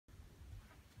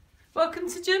Welcome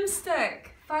to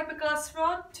Gymstick. Fiberglass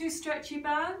rod, 2 stretchy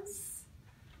bands.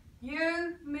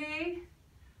 You, me,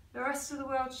 the rest of the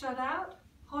world shut out.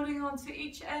 Holding on to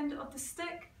each end of the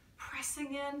stick,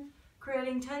 pressing in,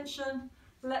 creating tension.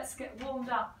 Let's get warmed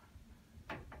up.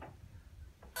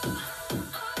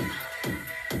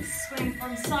 Swing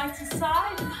from side to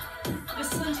side.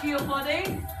 Listen to your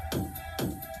body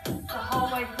the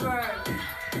whole way through.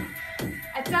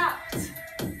 Adapt.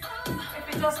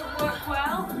 If it doesn't work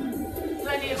well,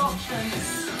 plenty of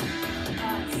options.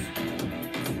 Nice.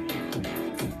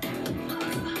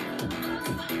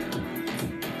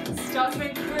 Start to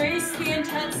increase the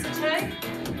intensity.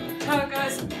 Toe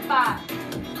goes back.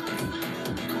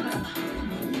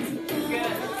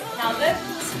 Good. Now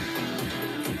lift.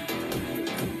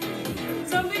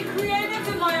 So be creative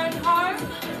in my own home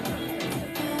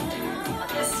at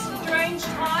this strange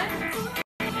time.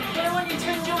 But I want you to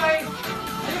enjoy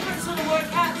a different sort of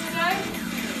workout today.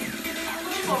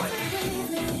 Push forward.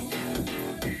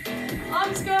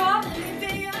 Arms go up.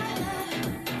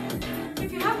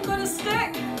 If you haven't got a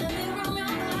stick,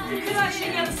 you could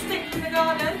actually get a stick in the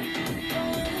garden.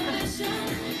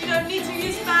 You don't need to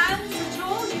use bands at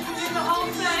all. You can do the whole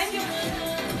thing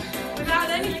without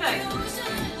anything.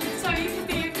 So you can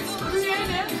be as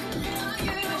creative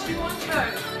as you want to.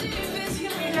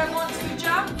 You don't want to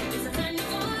jump.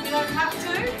 You don't have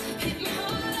to.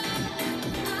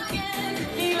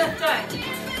 Knee lifting.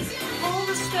 Pull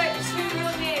the stick to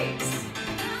your knees.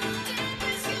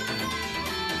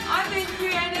 I've been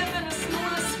creative in a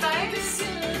smaller space,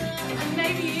 and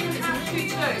maybe you have to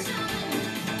too.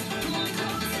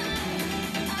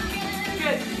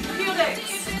 Good. Heel legs.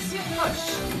 Push.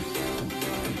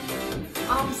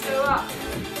 Arms go up.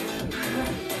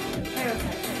 Okay.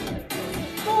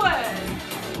 Forward.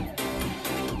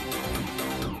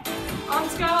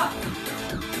 Arms go up.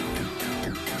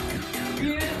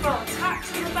 Beautiful. Tap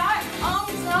to the back.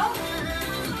 Arms up.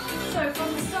 So from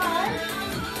the side.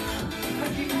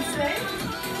 Hope you can see.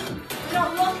 Not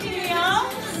locking the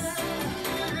arms.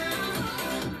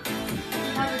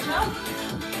 Have a jump.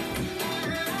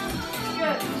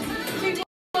 Good. Keep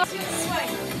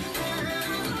swing.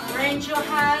 Arrange your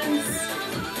hands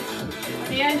at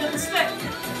the end of the stick.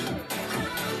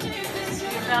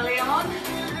 Get your belly on.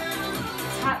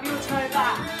 Tap your toe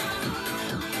back.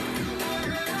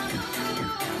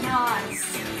 Nice.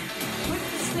 With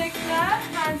the stick there,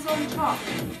 hands on top.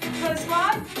 Toes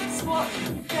wide, squat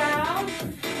down,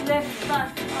 lift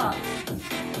back up.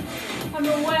 I'm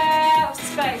aware of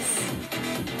space.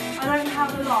 I don't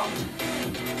have a lot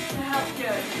to help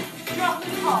you. Drop the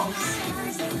pulse.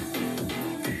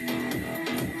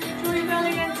 Draw your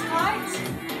belly in tight.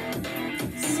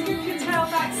 Scoop your tail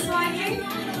back slightly.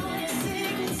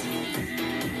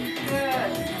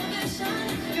 Good.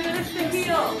 You're going to lift the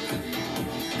heel.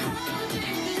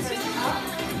 Up,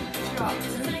 drop,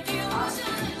 up,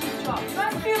 drop. Try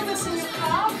and feel this in your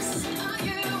calves.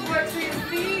 Work through your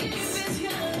feet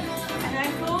and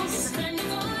ankles.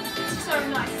 It's so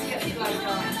nice to get the blood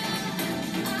going.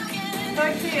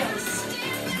 Both heels.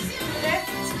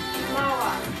 Lift,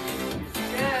 lower.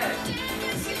 Good.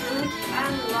 Lift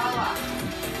and lower.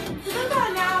 We've got about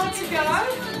an hour to go.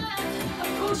 Of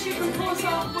course you can pause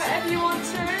off wherever you want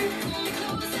to.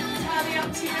 Entirely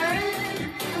up to you.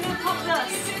 I'm going to pop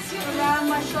this around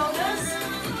my shoulders.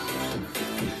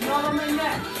 Not on my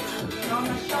neck. Not on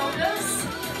my shoulders.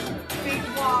 Feet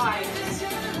wide.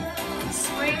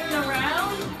 Swing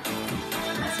around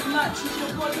as much as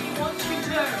your body wants you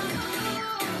to.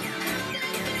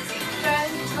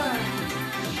 Bend, turn.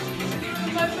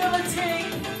 Mobility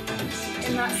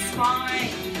in that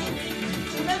spine.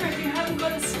 Remember, if you haven't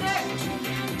got a stick,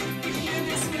 you can do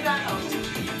this without.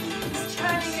 Just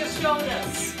turning your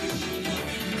shoulders.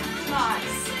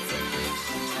 Nice.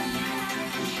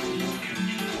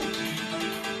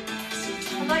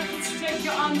 I'd like you to take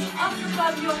your arms up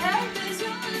above your head.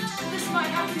 This might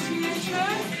happen to you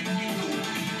too.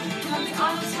 Hands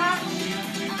unattached.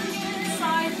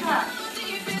 Side back.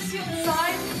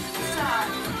 Side,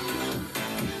 side.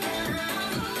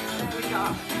 There we go.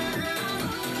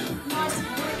 Nice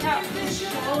work out the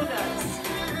shoulders.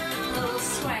 A little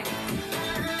swing.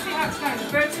 See how it's going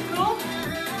vertical.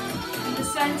 In the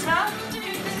center.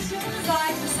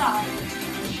 Side to side.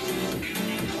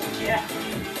 Yeah.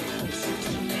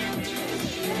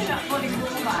 Getting that body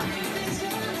warm back.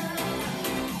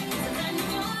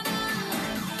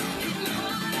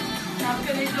 Now we're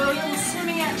going to do a little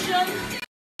swimming action.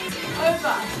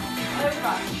 Over,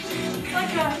 over. It's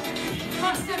like a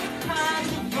custard pan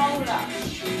roller.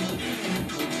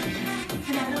 You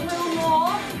can add a little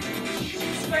more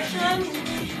expression.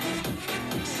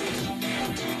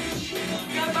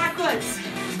 Go backwards.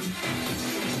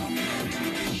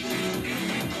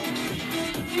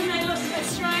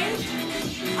 strange?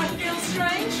 I feel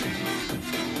strange?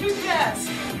 Who cares?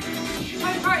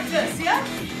 Try and practice, yeah?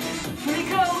 Here we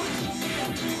go.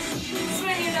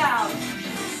 Swing it out.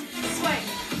 Swing.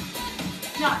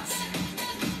 Nice.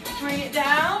 Bring it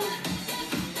down.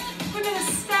 We're going to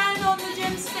stand on the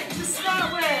gym stick to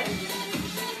start with.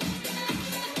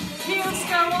 Heels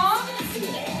go on. 4,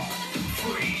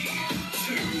 3,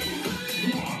 2,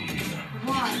 1.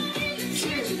 1,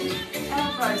 2.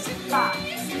 Elbows back.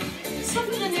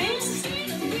 Soften the knees.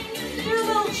 Do a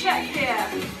little check here.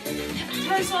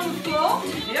 Toes on the floor.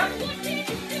 Yep.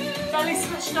 Belly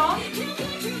switched on.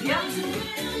 Yep.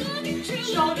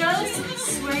 Shoulders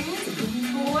swing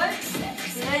forward.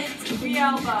 Lift the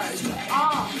elbows.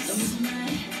 Arms.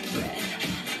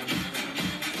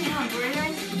 Yeah, I'm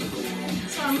breathing.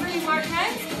 So I'm really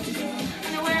working.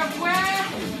 And aware of where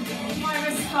my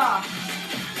wrists are.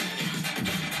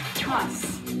 Nice.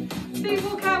 Feet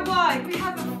walk out wide. We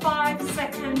have a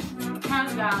 5-second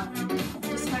countdown.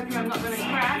 Just hoping I'm not going to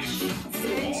crash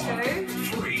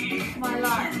into my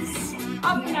legs.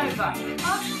 Up and over.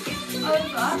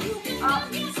 Up,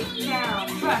 down.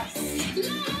 Press.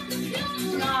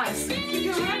 Nice. Keep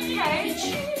your rib cage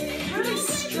really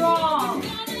strong.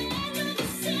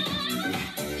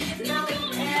 Belly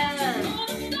in.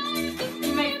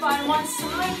 You may find one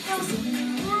side feels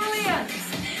brilliant.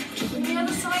 And the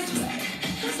other side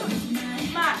just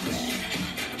doesn't match.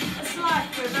 It's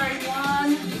life. We're very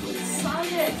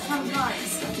one-sided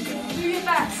sometimes. Do your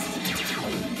best.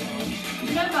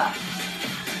 Remember,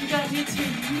 you don't need to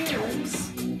use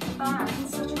the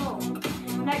bands at all.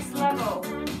 Next level.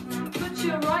 Put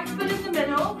your right foot in the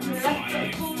middle, left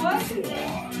foot forward.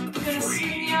 We're going to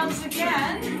swing the arms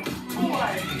again.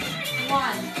 Forward.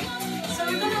 1. So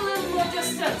we've got a little more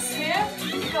distance here.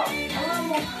 We've got a little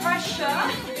more pressure.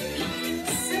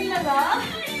 Similar.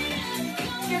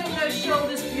 Getting those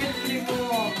shoulders beautifully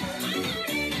warm.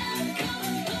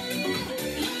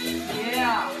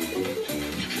 Yeah.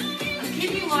 I'm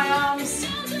keeping my arms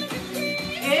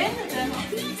in. They're not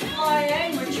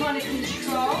flying. We're trying to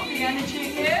control the energy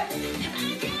here.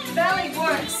 Belly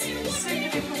works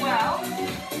super well.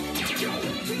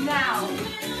 Now,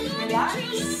 relax.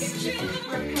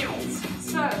 Repeat.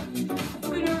 So, we're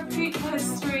going to repeat those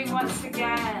 3 once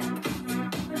again.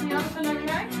 Is the other one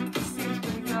okay? Seems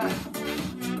pretty good.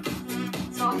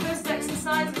 So our first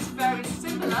exercise is very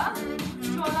similar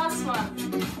to our last one.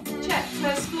 Check.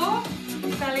 First floor,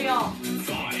 belly on.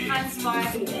 Hands by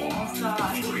our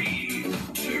side. 3,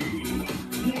 2,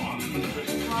 1.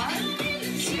 1,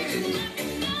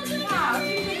 2. Now, if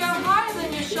you can go higher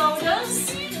than your shoulders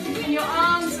and your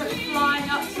arms are flying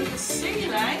up to the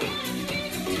ceiling,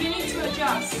 you need to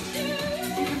adjust.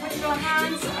 You can put your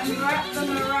hands and wrap them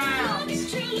around.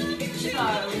 So,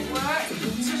 work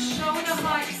to shoulder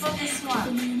height for this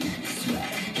one.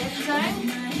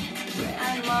 Lifting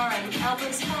and lowering.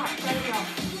 Elbows back, belly up.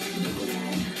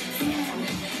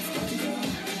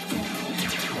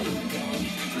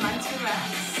 Time to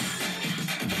rest.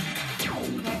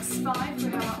 Next 5, we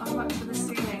have our arm up to the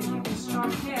ceiling. Keeping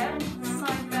strong here.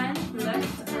 Side bend,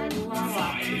 lift and lower.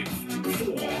 5,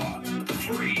 4,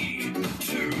 3,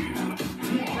 2, 1.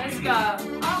 Let's go. Up,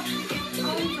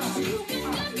 over,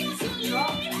 up,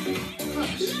 drop,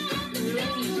 push,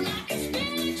 lean,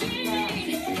 down,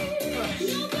 push,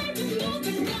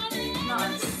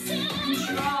 nice,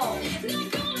 control.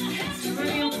 It's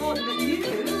really important that you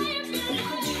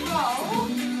control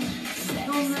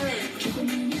your move.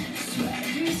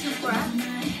 Use your breath.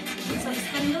 So it's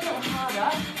been a little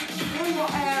harder. A little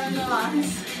more air in the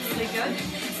lungs. Really good.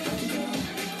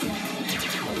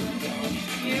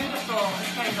 Beautiful.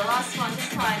 Okay, the last one this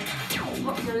time.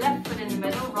 Put your left foot in the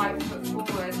middle, right foot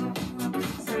forward.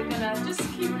 So we're going to just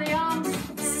keep the arms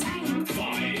the same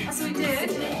as we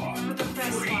did for the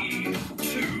first one. 3,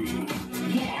 2,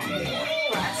 1.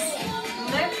 Press,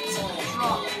 lift,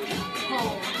 drop,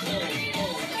 hold.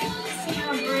 See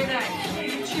how I'm breathing.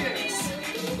 You choose.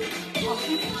 Or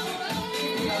keep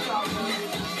your bottom.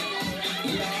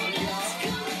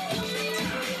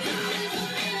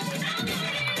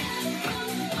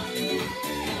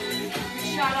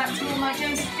 Shout out to all my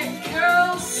Gymstick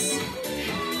girls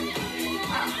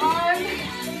at home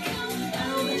and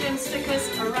all the Gymstickers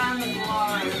around the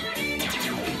globe.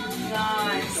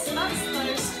 Nice. That's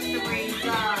those 3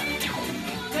 done.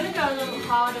 I'm going to go a little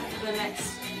harder for the next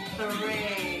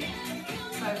 3.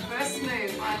 So first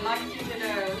move I'd like you to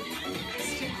do is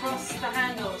to cross the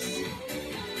handles.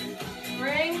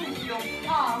 Bring your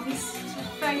palms to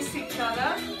face each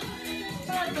other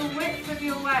about the width of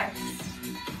your waist.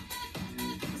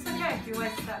 It's okay if your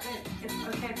waist that big. It's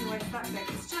okay if your waist that big.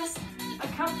 It's just a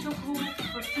comfortable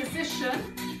position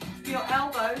your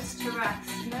elbows to rest,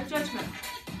 no judgment.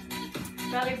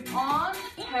 Belly on,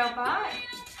 tail back.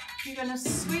 You're going to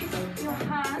sweep your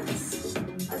hands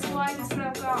as wide as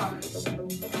they'll go.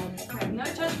 Okay, no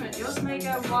judgment, yours may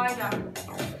go wider.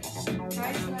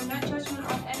 Okay, so no judgment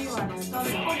on anyone. It's not a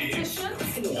competition,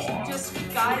 just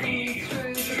guiding you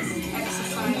through this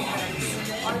exercise.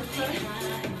 Open,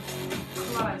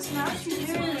 close. Now as you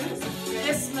do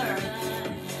this move,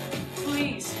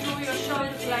 please draw your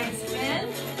shoulder blades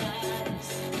in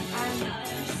and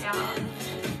down.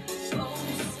 So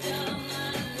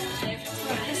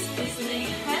this is an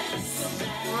intense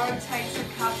rotator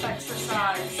cuff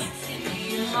exercise.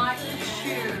 You might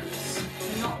choose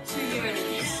not to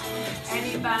use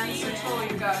any bands at all.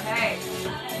 You go, hey,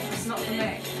 it's not for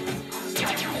me.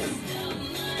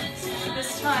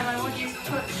 This time I want you to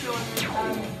put your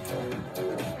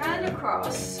hand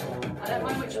across. I don't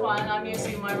mind which one, I'm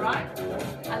using my right.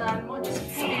 And I want you to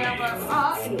pull the elbow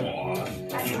up and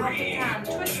drop it down.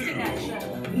 Twisting action.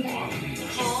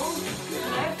 Pull,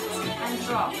 lift and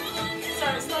drop. So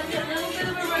it's like a little bit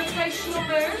of a rotational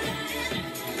move.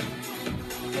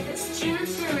 If it's too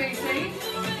easy,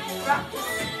 wrap this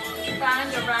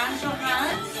band around your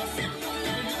hand.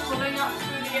 Pulling up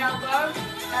through the elbow,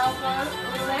 elbow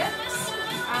lifts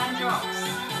and drops.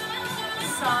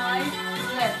 Side,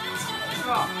 lift,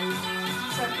 drop.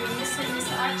 So if you're missing this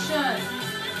action,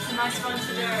 it's a nice one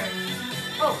to do.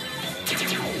 Oh.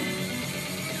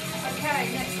 Okay,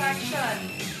 next action.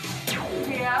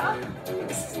 Here,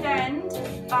 extend,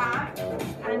 back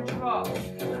and drop. A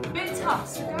bit tough,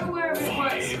 so go wherever it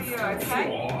works for you, okay?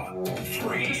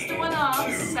 Just the one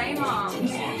arm, same arms. 1,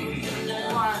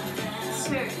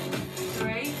 2,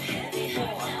 3, 4.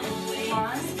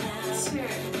 1, 2.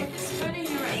 If it's turning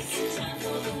your wrist,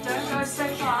 don't go so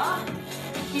far.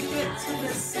 Keep it to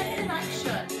the second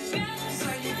action. So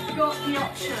you've got the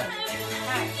option.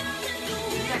 Okay.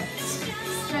 Lift,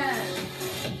 extend,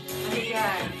 and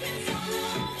again.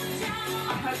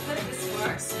 I hope that this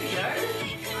works for you.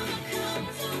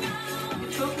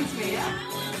 You're talking to me, yeah?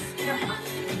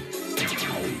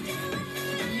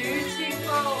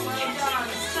 Beautiful, well done.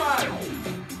 So,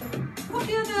 put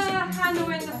the other handle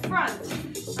in the front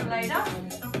and later.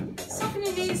 Soften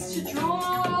your knees to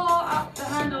draw up the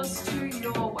handles to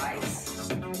your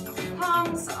waist.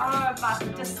 Palms are about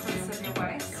the distance of your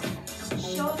waist.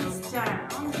 Shoulders down,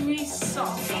 knees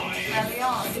soft, belly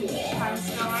on. Hands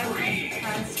go over,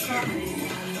 hands cross.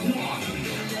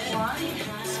 1,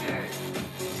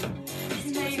 2.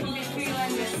 You may even be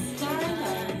feeling this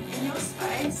standing in your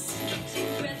space.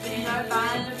 No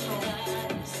band at all.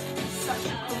 Such a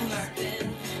cool move.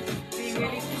 Be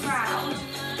really proud of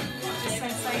the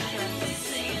sensations.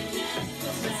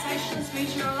 Sensations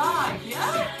means you're alive,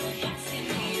 yeah?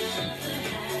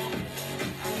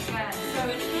 And again, so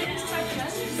 30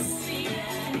 seconds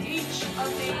in each of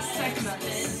these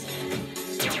segments.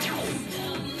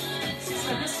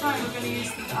 So this time we're going to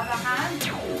use the other hand.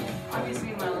 I'm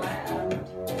using my left.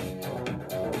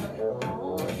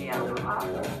 Pull the elbow up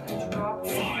and drop it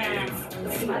down.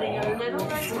 Adding a little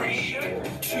rotation.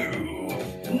 2,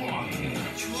 1.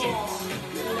 Draw,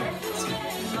 lift,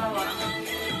 lower.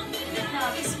 Now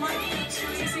this might be too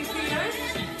easy for you.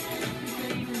 You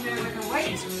can even do it with a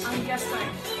weight, I'm guessing.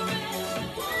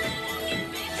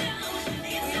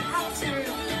 We have to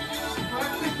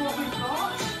work with what we've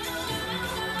got.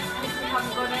 And if we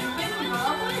haven't got anything, where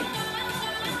are we?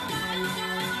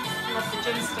 I love the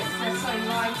Gymsticks, they're so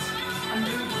light and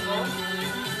movable.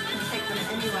 You can take them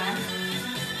anywhere.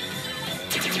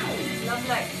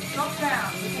 Lovely. Drop down.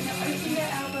 We're going to open the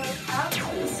elbow out to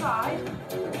the side,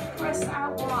 press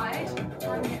out wide,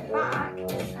 bring it back,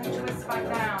 and twist back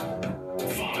down.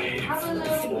 5, Have a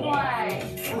little play.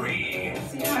 3,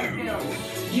 See how it feels.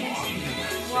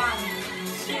 1,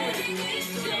 2,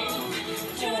 3,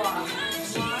 4.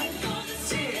 1,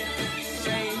 2,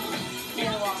 3,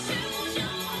 4.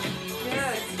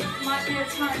 Good. Might be a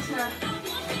time to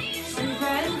move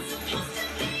in.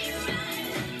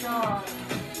 Go.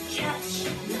 Catch.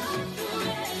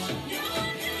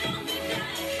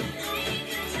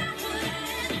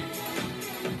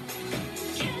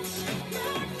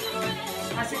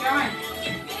 How's it going?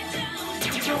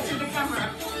 Talk to the camera.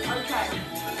 Okay.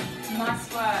 Nice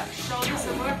work. Shoulders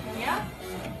are working, yeah?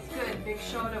 Good. Big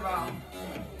shoulder roll.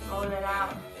 Roll it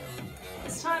out.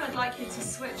 This time I'd like you to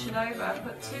switch it over.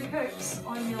 Put 2 hooks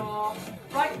on your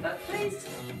right foot, please.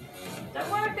 Don't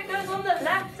worry if it goes on the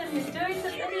left and you're doing the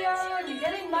video and you're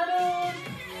getting muddled.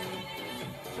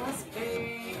 Just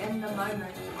be in the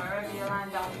moment, wherever you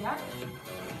land up, yeah?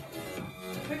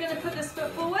 We're going to put this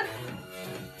foot forward.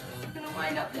 We're going to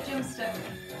wind up the Gymstick.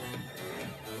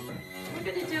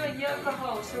 we're going to do a yoga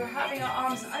hold. So we're having our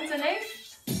arms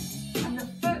underneath and the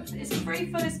foot is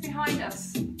free foot is behind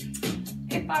us.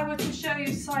 If I were to show you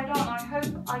side on, I hope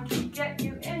I can get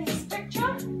you in this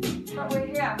picture, but we're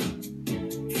here.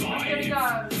 I'm going to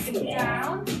go 4,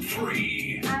 down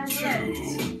 3, and 2,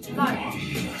 lift, 1.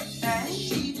 bend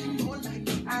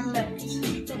and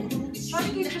lift. Try to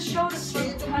keep the shoulders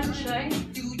from punching.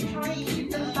 Try to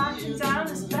keep them back and down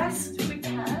as best we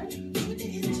can.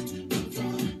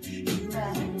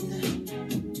 Bend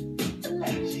and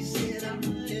lift.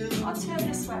 I'll turn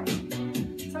this way.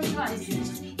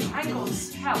 Sometimes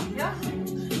angles help, yeah?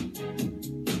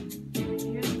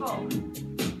 Beautiful.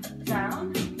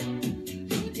 Down.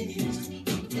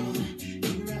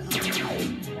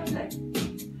 Lovely.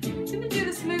 We're going to do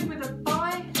this move with a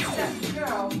bicep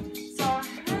curl. So our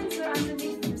hands are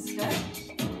underneath the step.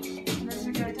 And as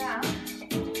we go down,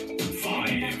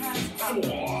 5,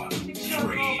 4, big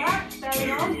shoulder roll back,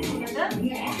 belly on, pull it in.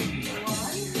 1.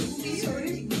 1, 2,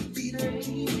 3,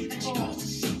 4.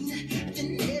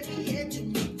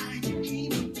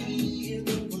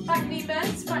 Back knee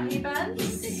bends, front knee bends.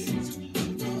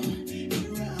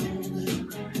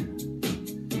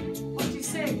 What do you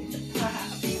see?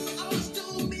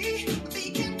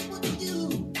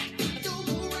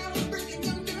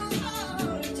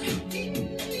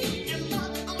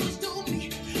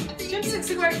 Gymstick's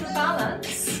are great for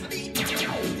balance. And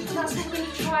that's what we're going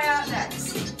to try out next.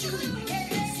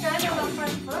 Stand on our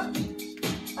front foot,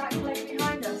 back leg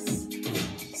behind us.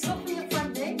 Soften the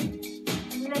front knee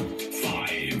and lift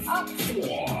 5, up,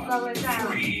 4, lower down.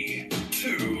 3, 2,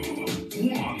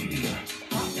 1.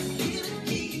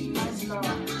 Nice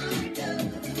lower.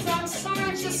 So I'm sorry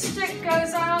if the stick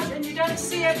goes out and you don't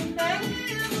see everything.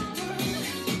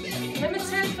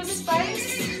 Limited for space.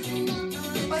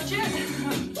 Budget.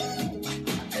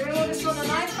 Doing all this on an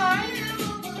iPhone.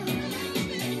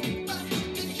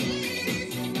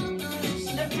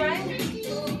 Lifting.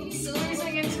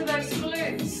 Squeezing into those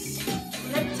glutes.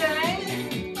 Lifting.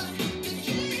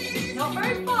 Not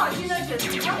very far, you notice.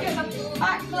 You can't get the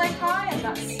back leg high and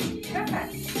that's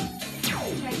perfect.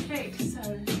 Change feet. So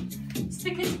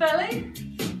stick into belly.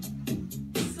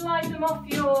 Slide them off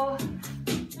your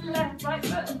right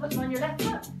foot and put them on your left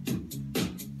foot.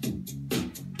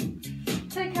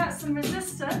 Take out some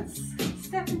resistance.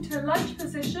 Step into a lunge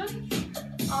position.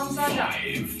 Arms under.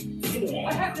 5, 4,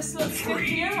 I hope this looks good for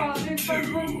you. I'll do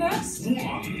front one first. 1.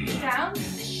 Down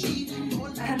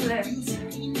and lift.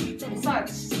 So,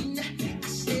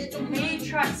 knee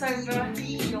tracks over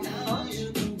your foot.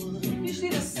 Usually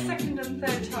the second and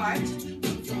third time.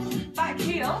 Back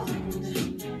heel.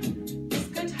 It's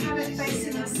good to have it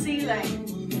facing the ceiling.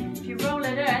 If you roll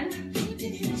it in,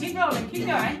 keep rolling, keep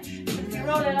going. If you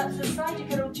roll it up to the side, you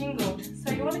get all jingled.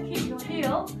 So you want to keep your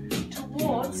heel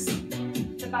towards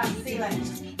the back ceiling.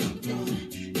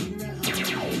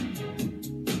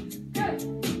 Good.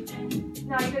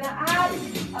 Now you're going to add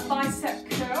a bicep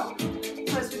curl.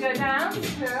 So as we go down,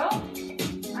 curl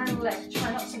and lift.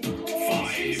 Try not to pull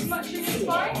too much in your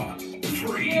spine.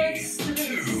 4, 3, Good,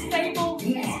 stable 1.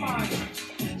 spine.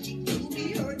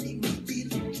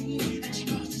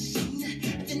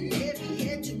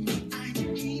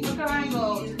 Look our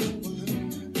angled. Is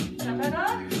that better?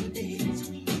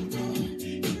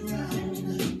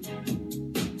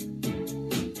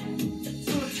 It's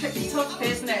all tricky touch,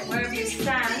 isn't it? Wherever you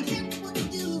stand,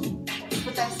 it's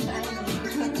the best angle.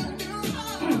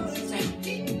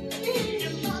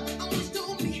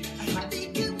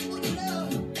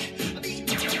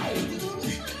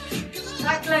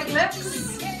 Back leg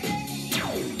lifts.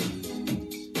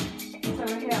 So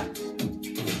we're here.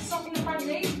 Soften the front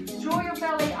knee. Draw your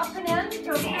belly up and in.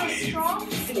 Feel strong.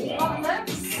 4, Heart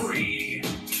lifts. 3,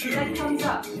 2, Leg comes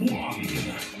up. 1.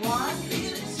 1,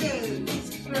 2,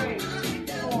 3,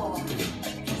 4.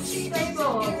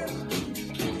 Stable.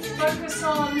 Focus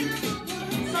on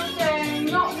something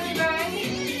not moving.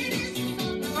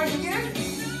 Right here.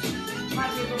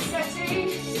 Might be the settee.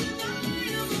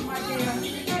 Might be a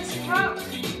fist cup.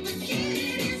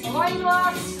 A wine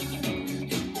glass.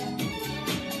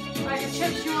 Like the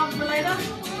chips you want for later.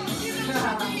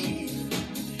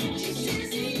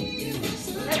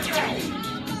 Let's go.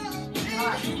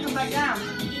 Alright, come back down.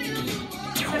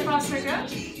 So far so good.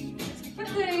 Put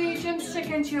the gymstick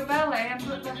into your belly and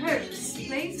put the hoops,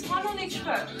 please. One on each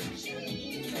foot.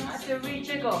 You have to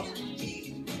rejiggle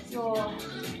your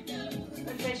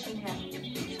rotation here.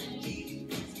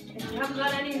 If you haven't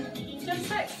got any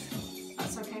gymsticks,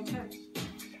 that's okay too.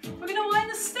 We're going to wind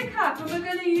the stick up and we're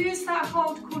going to use that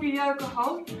hold called a yoga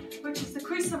hold, which is the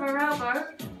crease of our elbow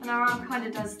and our arm kind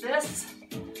of does this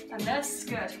and this.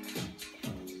 Good.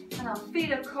 And our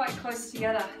feet are quite close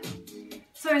together.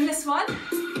 So in this one,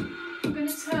 I'm going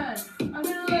to turn. I'm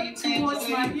going to look towards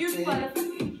my beautiful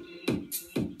elephant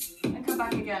and come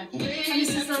back again. And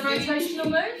this is the rotational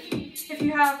move. If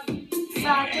you have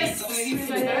sad discs, so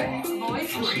avoid.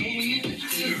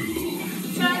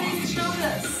 Turning the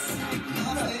shoulders.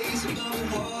 Look.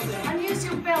 And use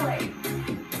your belly.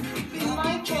 Be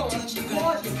mindful of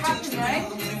what's happening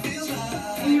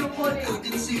in your body. Of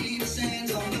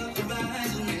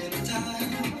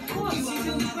course, you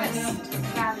can twist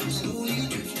that.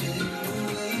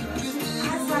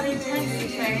 As that intensity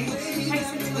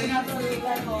takes it to another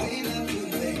level,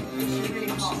 which is really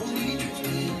hot.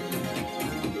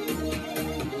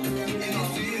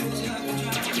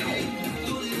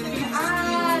 You can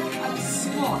add a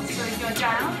squat, so you go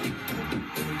down,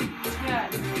 turn,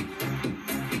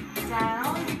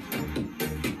 down,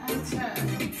 and turn.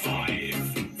 5,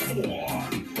 4,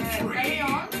 3,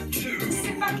 on. 2.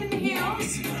 Sit back in the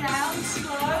heels, down,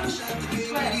 slow,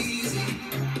 twist,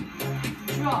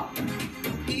 drop, and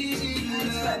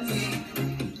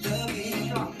twist,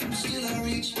 drop. See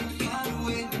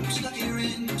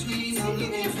if you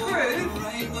can improve.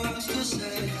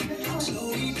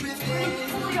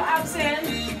 Pull your abs in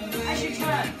as you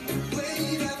turn.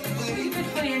 Really good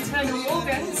for the internal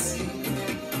organs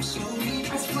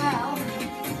as well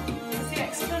as the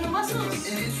external muscles.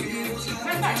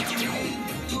 Perfect.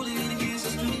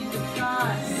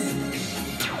 Nice.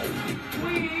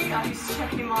 I'm just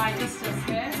checking my distance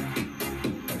here.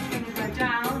 I'm going to go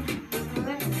down,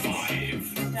 lift,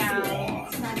 5, down, 4,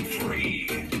 3,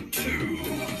 2.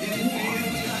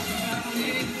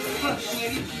 push.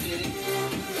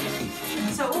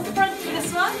 So all front for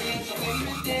this one.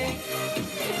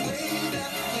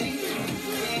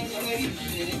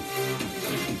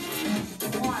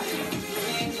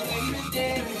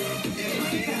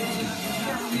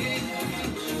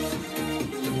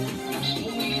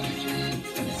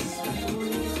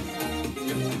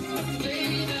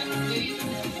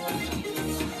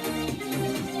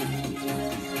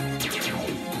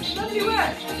 Lovely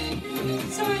work.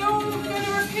 So we're all going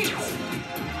to repeat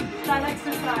that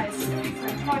exercise. So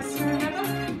twice to remember.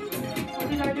 What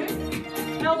did I do?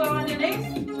 Elbow underneath,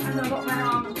 and I got my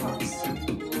arm across.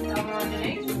 Elbow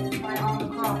underneath, my arm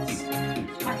across. I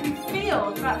can feel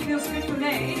if that feels good for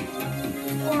me,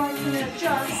 or I can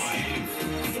adjust,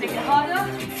 make it harder,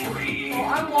 or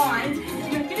unwind to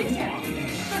make it easier.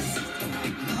 Twist.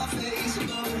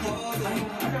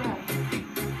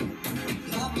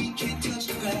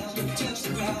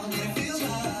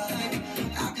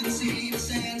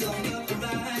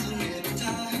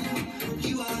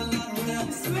 Other way.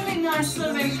 It's really nice sort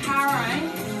of empowering.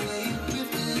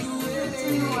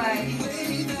 In a way.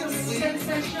 Feel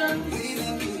sensations.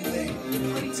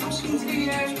 Body talking to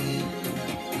you.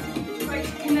 Great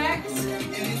to connect.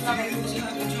 Love it.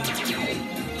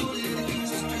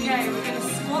 Okay, we're going to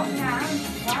squat down.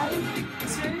 1,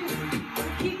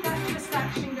 2. Keep that twist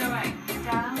action going.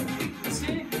 Down,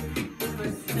 2.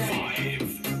 Twist down. 5,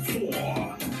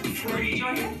 4, 3,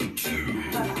 2,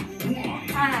 1.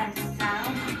 And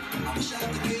down.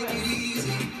 Twist.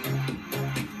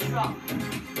 Drop.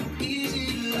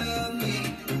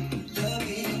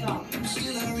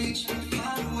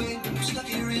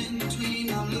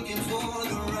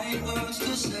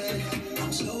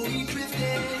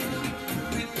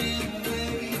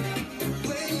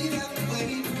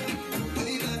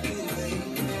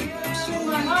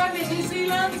 My home in New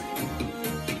Zealand.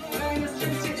 Wearing this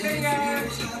Gymstick video.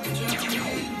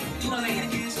 Loving it.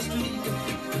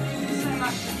 Thank you so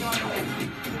much for joining me.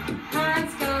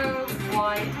 Hands go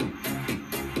wide.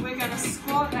 We're going to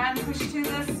squat and push to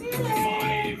the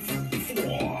ceiling. 5,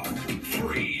 4,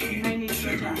 3, You may need to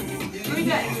adjust.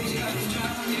 Breathe in.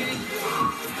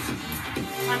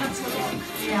 Try not to lock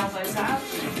the elbows out.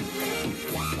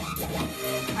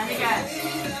 And again.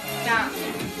 Down.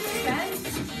 Extend.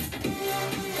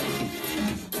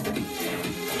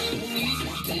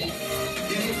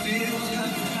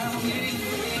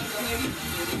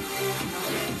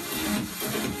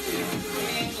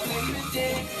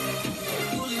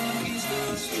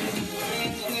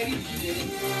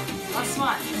 Last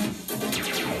one.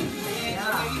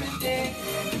 Yeah.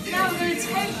 Now we're going to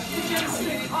take the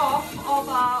Gymstick off of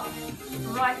our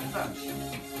right foot.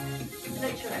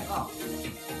 Literally off.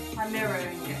 I'm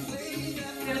mirroring it.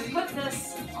 We're going to put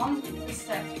this on the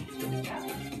stick. Yeah.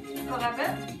 Got that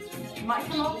bit? It might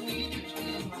come off.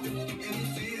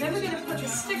 Then we're going to put the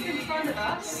stick in front of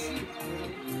us.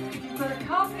 If you've got a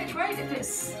carpet, great. If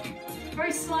it's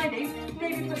very slidey,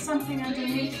 maybe put something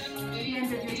underneath the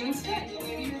end of your Gymstick.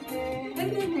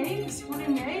 Bend the knee, support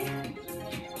the knee,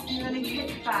 and then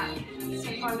kick back. So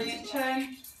if I were to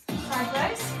turn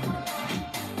sideways,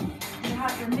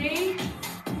 have the knee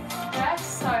rest.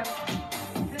 So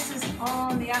this is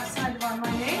on the outside of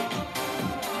my knee.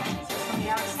 So it's on the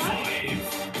outside.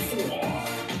 5, 4,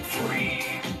 3,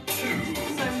 2.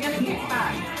 So I'm going to kick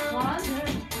back. 1, 2,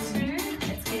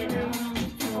 3,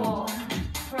 4.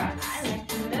 Press.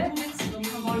 Lift.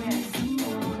 Come on in.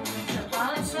 So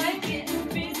balancing.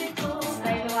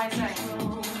 Stabilizing.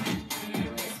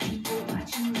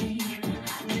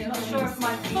 Not sure if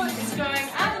my foot is going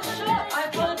out of shot. I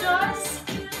apologize.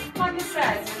 Like I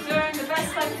said, I'm doing the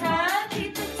best I can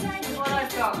with what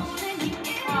I've got. 1,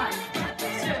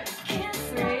 2,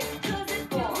 3,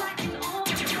 4.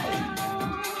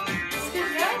 Skip,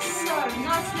 yes. So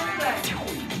nice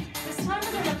lifting. This time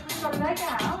we're going to push our leg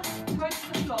out towards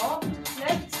the floor.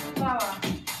 Lift, lower.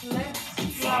 Lift,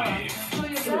 lower. Pull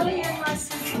your belly in nice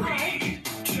and tight.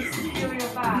 Secure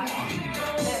your back.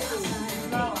 Lift,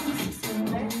 lower.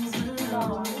 Lift,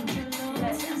 lower.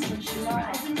 Lift,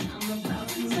 lower.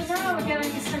 So now we're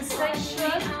getting a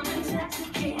sensation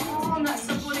on that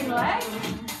supporting leg.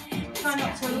 Try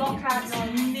not to lock out your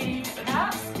knee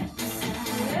cap.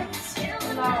 Lift,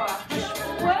 lower. Push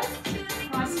forward.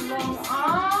 Nice long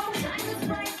arm.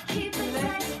 Lift.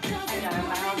 I know,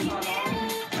 my arms are long.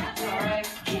 Sorry.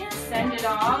 Extended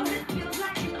arm.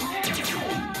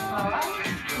 Lower.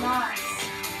 Nice.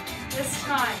 This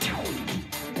time,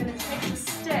 we're going to take the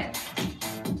stick.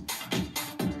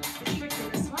 It's tricky,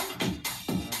 this one.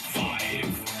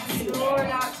 5, Draw it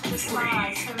out to the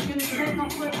side. So we're going to take our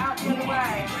foot out the other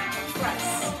way. Press,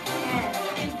 in,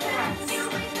 press, in,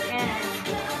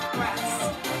 press, in.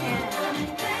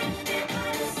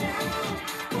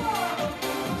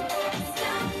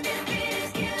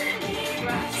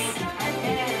 Press, and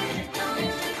in.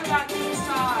 Go back to the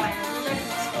side.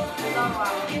 Lift,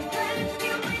 lower.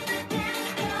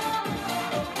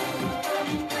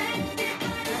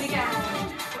 And again.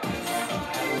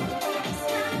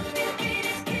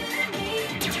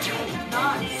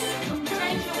 Nice.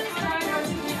 Change your foot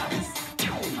over to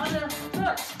the other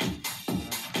foot.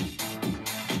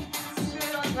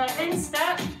 Straight on the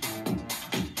instep.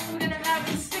 We're going to have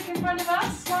the stick in front of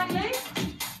us slightly.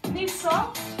 Knees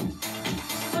soft.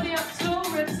 Body up tall,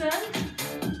 ribs in.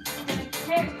 We're going to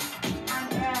kick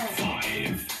and end.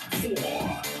 5,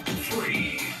 4,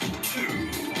 3, 2,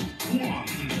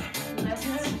 1. Let's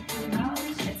move out.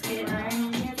 Let's get it right.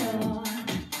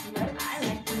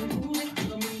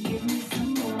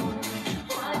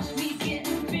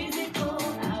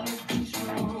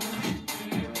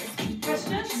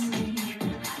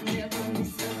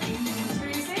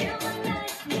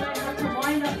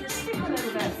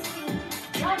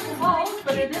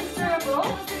 But it is doable.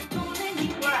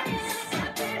 Press.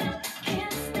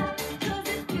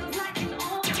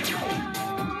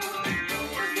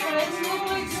 Okay,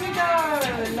 2 weeks to go.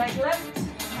 Leg lift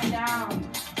and down.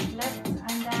 Lift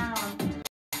and down.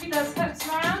 Keep those hips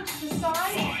round to the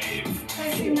side. 5,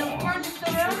 Facing the front of the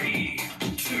room. 3,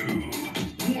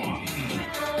 2, 1.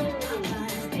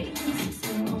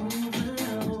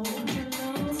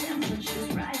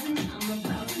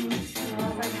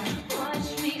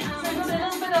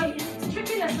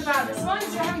 Trickiness about this one,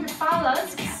 so having to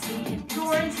balance,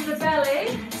 draw into the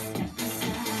belly,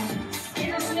 keep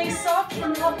this knee soft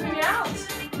and popping out,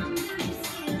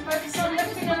 focus on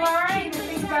lifting and lowering,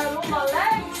 think about all our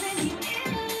legs,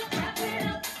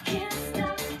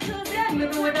 again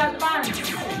with or without the band.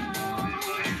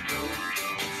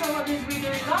 So what did we do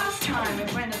last time?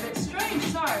 It went a bit strange,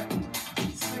 so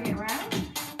swing it around,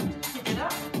 pick it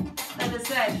up, as I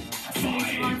said, that's an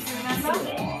easy one to remember.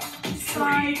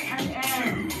 Side and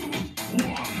in.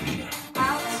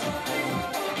 Out,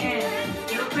 in. A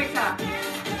little quicker.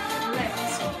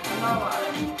 Lift, lower.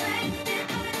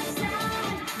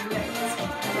 Lift,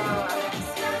 lower.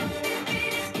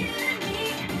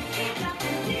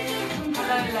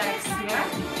 Hello legs here.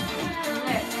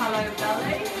 Lift, hello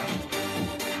belly.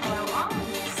 Hello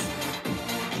arms.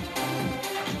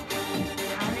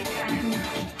 And again.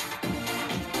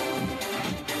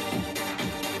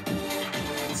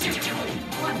 2,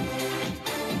 1.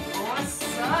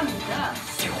 Awesome. Yes.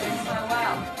 Doing so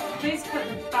well. Please put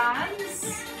the bands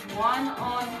one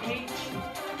on each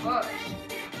foot.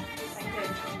 Thank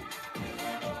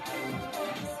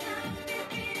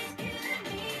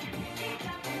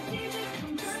you.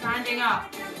 Standing up.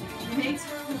 You need to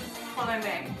follow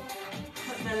me.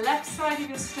 Put the left side of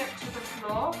your stick to the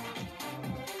floor.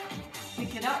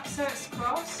 Pick it up so it's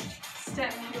crossed.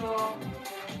 Step your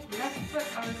left foot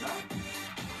over.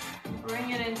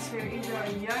 Bring it into either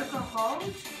a yoga hold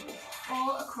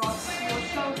or across your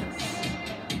shoulders.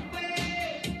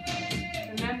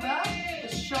 Remember, the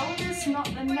shoulders, not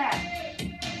the neck.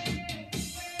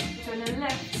 You're going to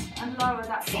lift and lower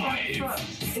that front 5, foot.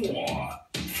 4,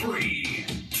 3,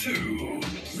 2,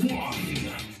 1. 1,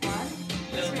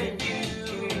 2,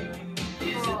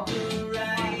 3, 4, 1,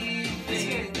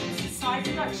 2. Side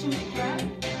reduction again.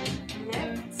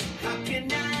 Lift.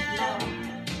 Lower.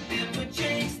 Feel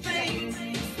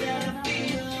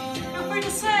free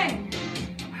to sing.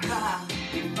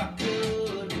 If I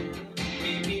could,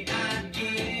 maybe I'd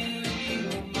give you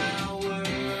my word.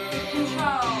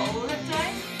 Control.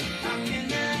 Lifting.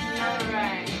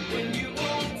 Lowering. When you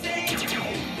won't take it.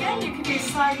 Again, you can do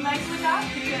side leg with that.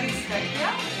 You can stick,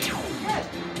 yeah? Good.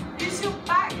 Use your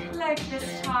back leg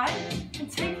this time and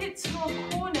take it to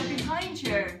a corner behind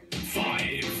you.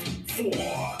 5,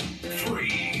 4,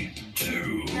 3,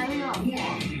 2, Carry on. 1.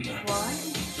 1,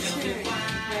 2, 3,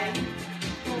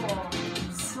 4.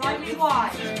 Slightly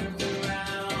wide.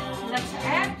 Letter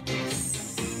X.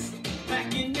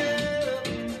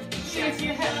 Shift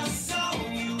your hips.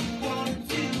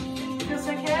 Feels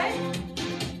okay?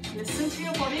 Listen to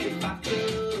your body.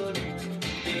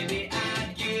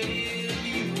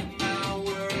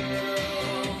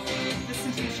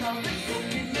 Listen to your shoulders.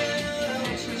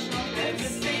 Relax your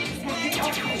shoulders. Take it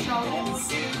off your shoulders.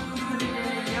 Put it in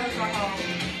a yoga hold.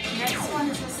 Next one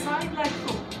is a side leg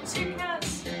pull. 2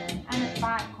 counts and a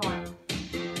back one.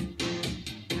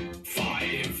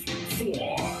 5,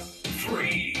 4,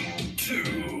 3,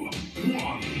 2,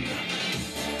 1.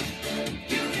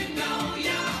 You can go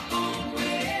your own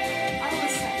way. I will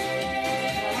say,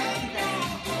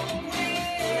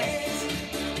 lift.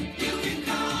 You can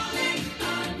call it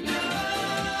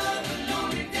another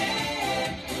lonely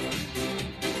day.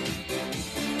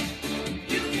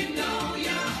 You can go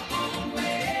your own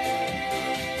way.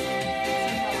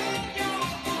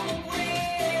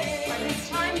 By this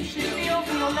time you should feel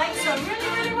your legs are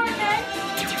really working.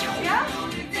 Yeah?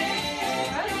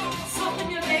 Good. Soften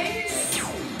your knees.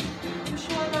 Push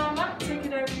your arm up, take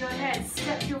it over your head.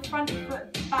 Step your front foot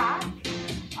back.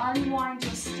 Unwind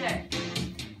your stick.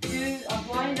 Do a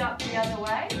wind up the other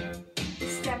way.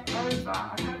 Step over. I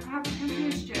haven't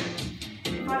confused you.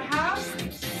 If I have,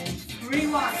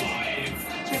 rewind.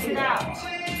 5, Check it out.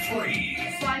 3,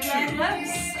 Side leg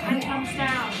lifts and comes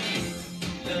down.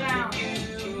 Down.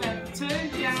 Lift. 2,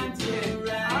 down, 2.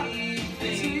 Up.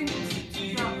 2,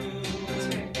 drop.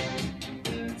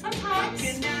 2. Sometimes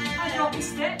I drop a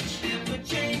stitch.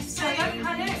 So don't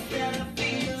panic.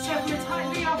 So if we're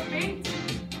tightly off beat,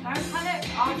 don't panic.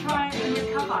 I'll try and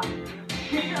recover.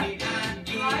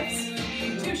 Right?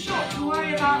 Too short to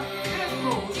worry about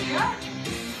curveballs, yeah?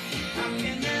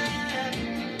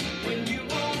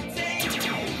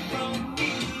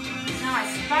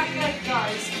 Nice. Back leg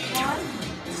goes. 1,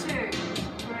 2,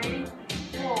 3,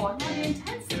 4. Now the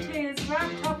intensity is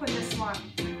ramped up in this one.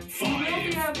 You will be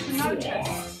able to 4,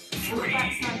 notice. 3,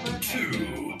 That's not working.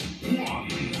 2, 1.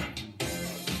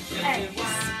 X.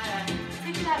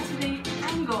 Take it out to the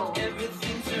angle. So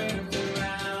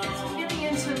getting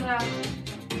into the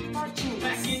butt cheeks.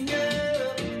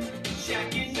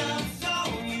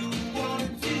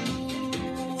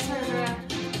 So the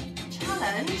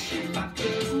challenge is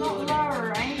not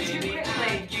lowering too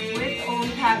quickly with or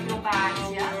without your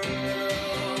bands, yeah?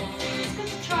 It's good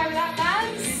to try without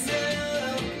bands.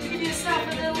 Give yourself a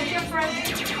little different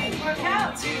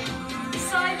workout.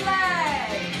 Side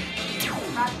leg.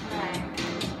 Back leg.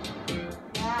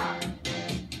 Yeah.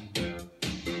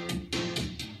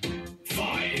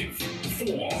 5,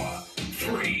 4,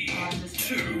 3,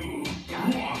 2,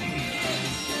 1.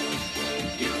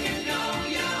 You can go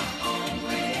your own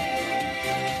way.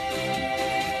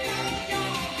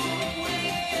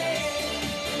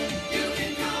 You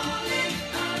can call it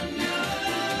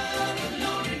another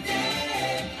lonely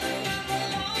day.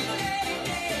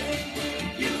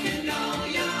 You can go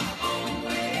your own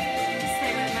way.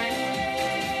 Stay with me.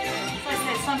 As I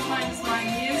say, sometimes my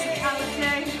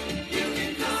musicality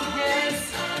disappears.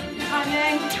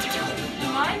 Timing.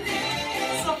 Mind.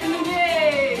 Soften the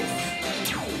knees.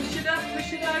 Push it up,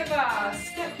 push it over.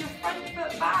 Step your front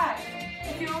foot back.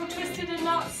 If you're all twisted in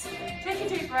knots, take a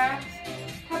deep breath.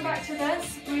 Come back to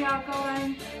this. We are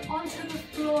going onto the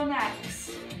floor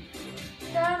next.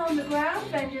 Down on the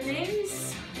ground, bend your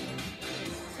knees.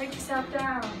 Take yourself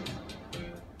down.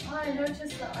 I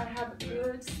notice that I have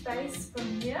good space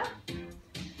from here.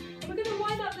 We're going to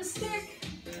wind up the stick.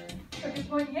 Trigger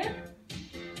point here.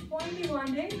 Windy,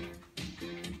 winding.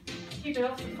 Keep it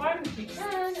off the front if you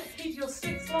can. Keep your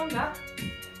sticks longer.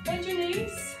 Bend your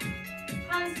knees.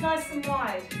 Hands nice and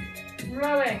wide.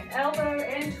 Rowing. Elbow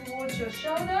in towards your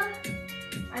shoulder.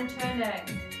 And turning.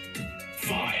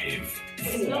 5,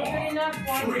 It's not good 4, enough.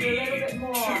 Wind it a little bit 3,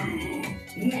 more.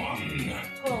 2, 1.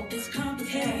 Pull. It's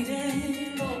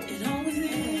complicated, Pull. it always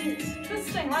is.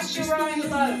 rowing a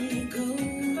boat.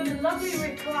 Got a lovely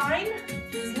recline.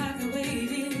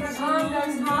 Front arm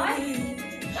goes high.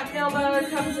 Back elbow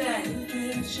comes in.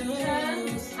 Turn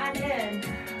and in.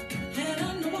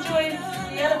 Enjoy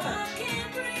the elephant.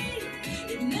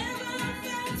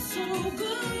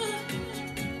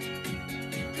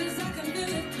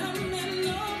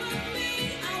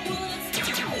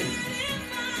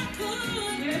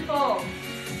 Beautiful.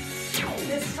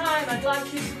 This time I'd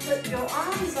like you to put your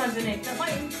arms underneath. That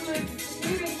might include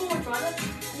moving forward rather.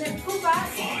 And then pull back.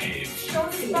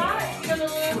 Shoulders back. Got a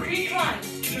little recline.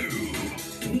 2,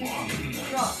 1.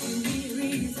 Drop.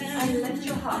 And lift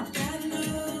your heart.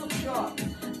 Drop.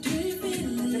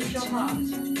 Lift your heart.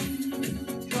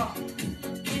 Drop.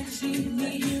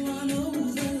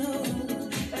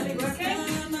 Belly working?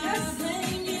 Yes.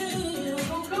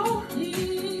 Cool, cool.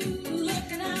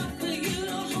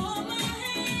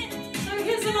 So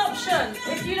here's an option.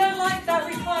 If you don't like that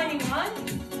reclining one,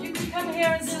 you can come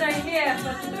here and stay here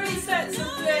for 3 sets of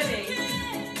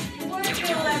 30. Work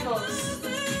your levels.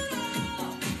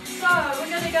 So we're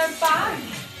going to go back,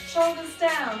 shoulders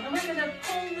down, and we're going to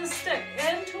pull the stick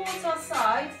in towards our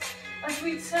sides as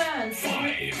we turn. So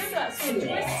we do that sort of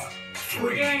twist.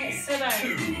 We're doing it sitting.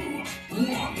 2, 1.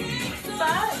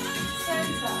 Back,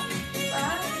 center,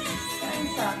 back,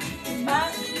 center,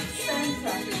 back,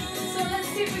 center. So let's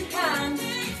see if we can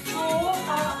draw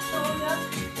our shoulder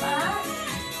back,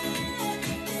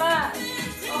 back,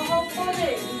 our whole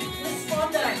body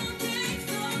responding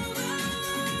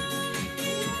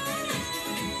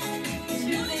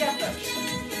to the effort.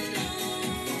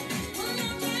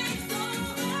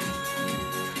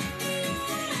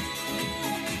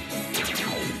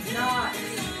 Nice.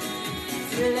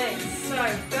 Release. So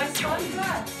first one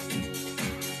first.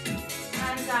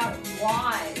 Hands out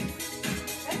wide.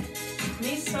 Okay.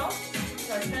 Knees soft.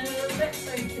 So turn a little bit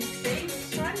so you can see.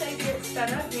 Try maybe it's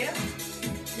better here.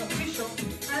 Not too short.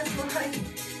 Hands wide.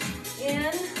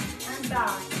 In and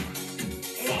back.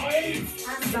 In 5,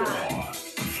 and back.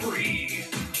 4, 3,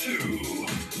 2,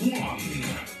 1.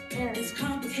 It's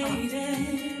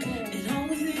complicated. It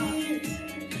always is.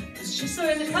 So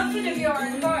in the comfort of your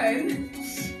own home,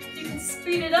 you can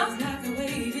speed it up,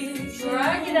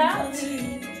 drag it out,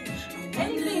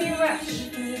 anything you wish.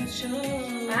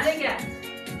 And again,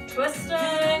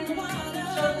 twisting,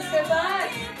 shoulders go back,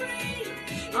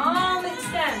 arm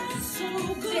extends.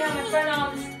 See how my front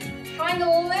arm's trying to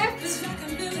lift. My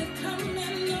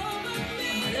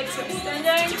legs are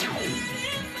extending.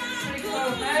 Pretty cool,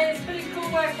 right? It's a pretty cool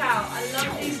workout. I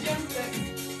love these Gymsticks.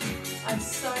 I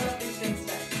so love these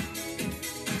Gymsticks.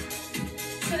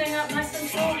 Sitting up nice and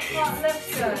tall, flat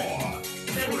lifted.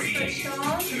 Belly switched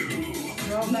on.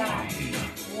 2, Roll back.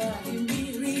 1,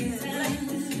 2, lift.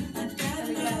 And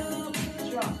again,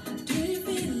 drop.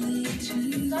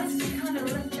 Nice to kind of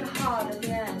lift your heart at the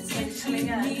end. So you're coming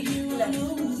in, lift.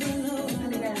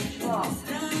 And again, drop. Lift.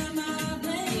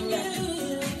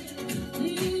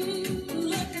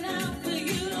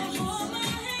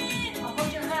 I'll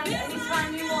hold your hand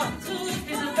anytime you want.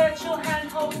 Here's a virtual hand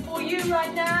hold for you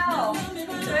right now.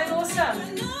 Doing awesome.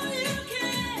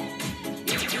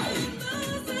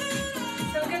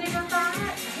 So we're going to go back.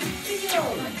 Feel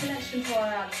that connection to our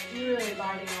abs really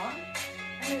biting on.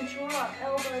 And then draw our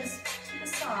elbows to the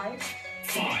side.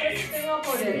 5, Lifting our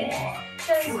body. 4,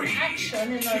 There's 3, action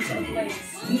in those 2, obliques.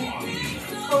 1.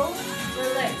 Pull,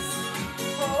 release.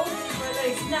 Pull,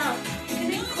 release. Now, you can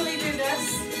equally do this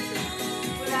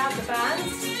without the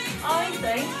bands. I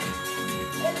think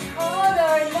it's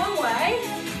harder in one way.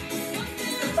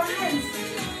 The bands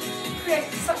create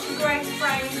such a great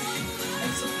frame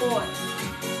of support.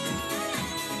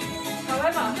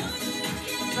 However,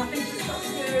 there's nothing to stop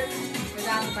you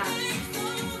without the bands.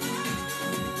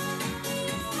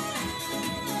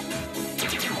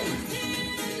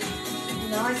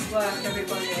 Nice work,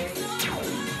 everybody.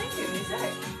 Thank you,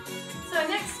 music. So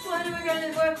next one, we're going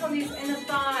to work on these inner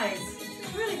thighs.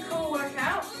 Really cool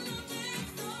workout.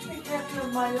 Be careful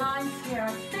of my lines here.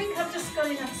 I think I've just got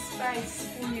enough space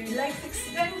for you. Legs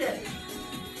extended.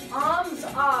 Arms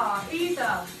are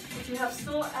either, if you have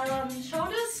sore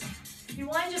shoulders, you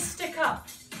want to just stick up.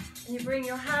 And you bring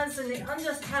your hands in the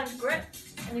underhand grip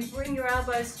and you bring your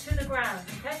elbows to the ground,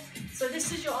 okay? So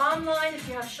this is your arm line if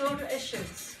you have shoulder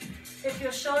issues. If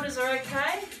your shoulders are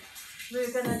okay,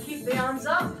 we're going to keep the arms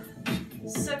up,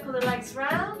 circle the legs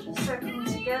round, circle them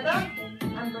together,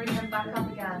 and bring them back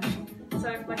up again. So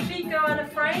if my feet go out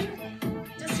of frame,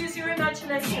 just use your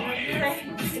imagination, okay?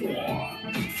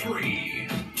 4, 3,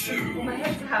 2. My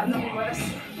head's out, not be worse.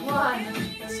 1,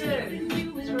 2,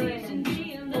 3,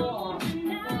 4. 1,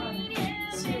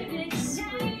 2,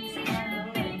 squeeze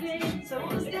and release. So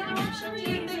what's the option do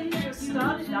you think?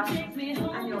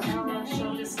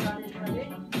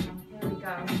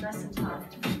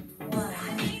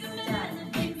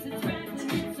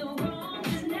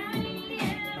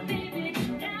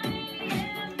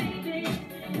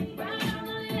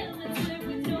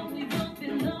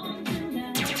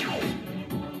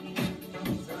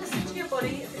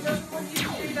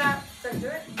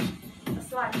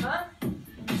 slack, huh?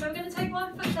 So I'm going to take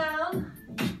one foot down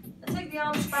and take the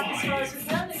arms back as far as we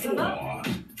can and come up.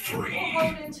 Or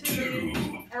hold into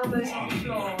the elbows on the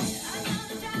floor.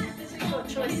 So you've got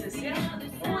choices, yeah?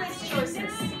 Always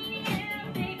choices.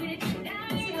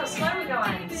 See how slow we're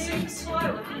going. Super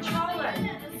slow. We're controlling.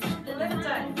 We're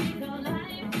lifting.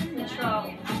 Control.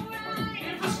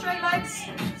 Beautiful straight legs.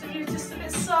 So if you're just a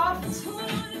bit soft,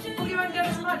 or you won't get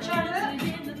as much out of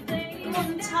it. You want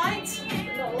them tight,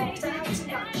 but not locked out too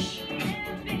much.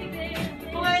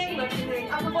 Pulling, looking the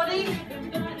upper body.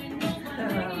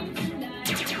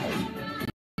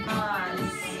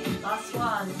 Nice. Last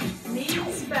one.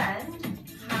 Knees bend,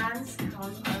 hands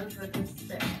come over the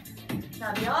stick.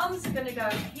 Now the arms are going to go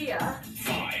here,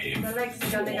 the legs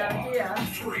are going to go here,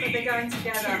 but they're going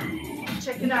together.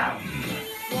 Check it out.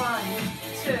 1,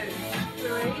 2,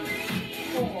 3,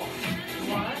 4.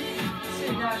 1,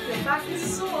 2. Now if your back is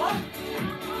sore,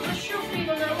 push your feet a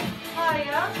little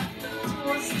higher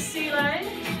towards the ceiling,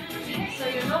 so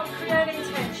you're not creating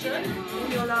tension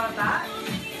in your lower back.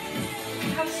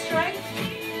 You have strength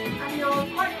and you're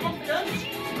quite confident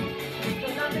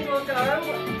that nothing will go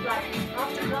like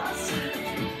after class.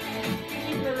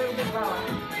 Keep it a little bit lower.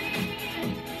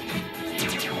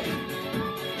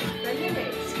 Bend your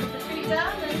knees, put the feet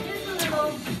down, and here's a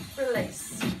little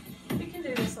release. You can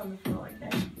do this on the floor,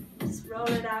 okay? Just roll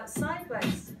it out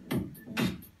sideways.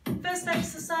 First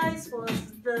exercise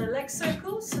was the leg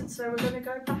circles, and so we're going to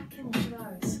go back into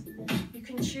those. You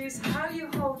can choose how you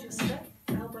hold your step,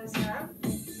 elbows down,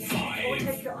 or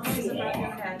take your arms above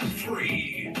your head.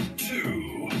 3,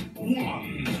 2,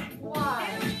 1. 1.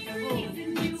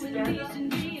 Together,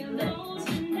 lift.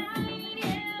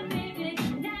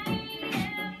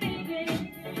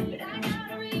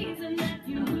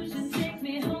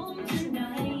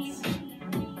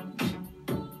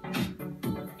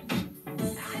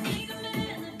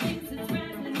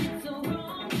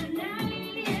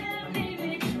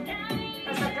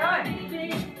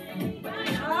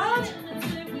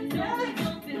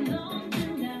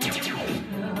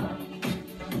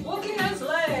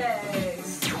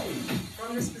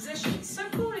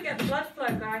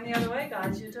 Going the other way,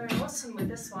 guys. You're doing awesome with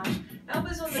this one.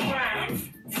 Elbows on the ground,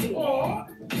 or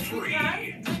if you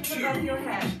can, take them above your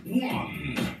head.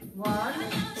 1,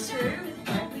 2,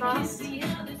 and fast.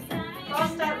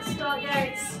 Fast out the start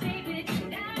gates.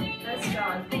 Let's go.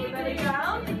 Pull the belly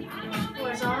down. Pull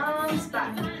his arms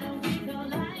back.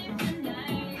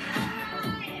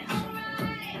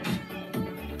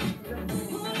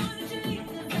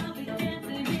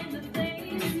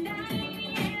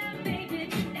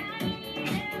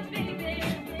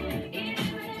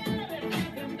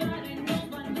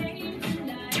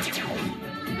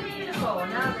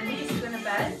 Now the knees are going to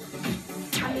bend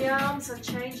and the arms are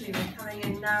changing. They're coming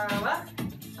in narrower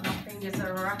and our fingers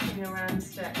are wrapping around the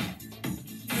stick.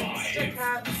 Take the stick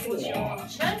out towards your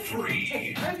chin,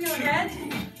 take it over your head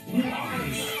and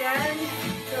extend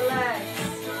the legs.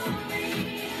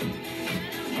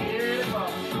 Beautiful.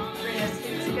 Bring those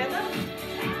feet together.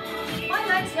 My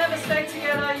legs never stay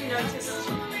together, you noticed.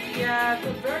 Yeah, I've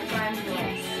got very bandy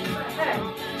legs. But hey,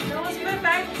 no one's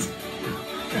perfect.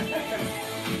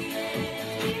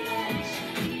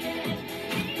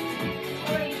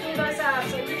 So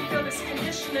I really feel this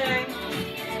conditioning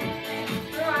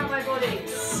throughout my body.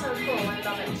 So cool, I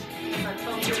love it. I've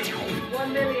told you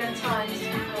 1 million times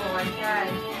before, okay?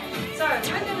 So we're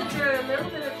going to do a little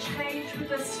bit of change with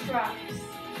the straps.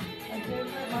 I do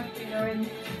put my finger in.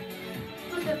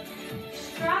 Put the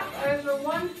strap over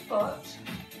one foot.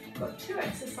 I've got 2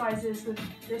 exercises with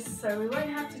this, so we won't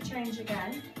have to change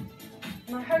again.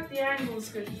 And I hope the angle's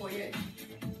good for you.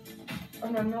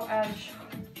 And I'm not out of shot.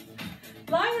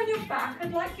 Lying on your back,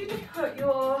 I'd like you to put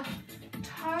your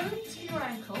toe to your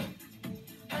ankle,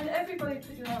 and everybody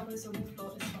put your elbows on the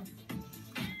floor this one.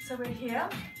 So we're here,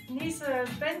 knees are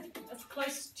bent as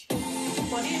close to your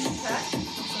body as you can,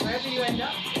 so wherever you end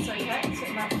up, it's okay,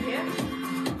 sit back here.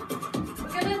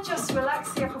 We're going to just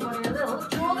relax the upper body a little,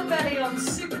 draw the belly on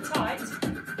super tight,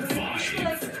 and push the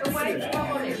legs away from our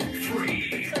body. So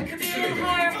it could be a little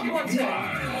higher if you want to.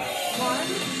 1,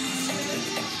 2,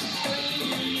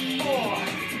 3, 4.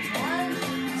 1,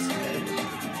 2,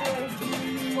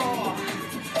 3, 4.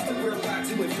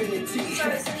 So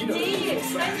it's a knee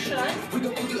extension,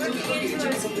 working into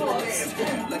those quads.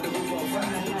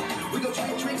 We go try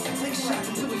drinks and take shots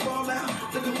until we fall out.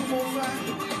 Let the room on fire.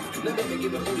 Let me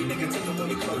give a booty nigga tell them when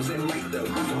you close and light the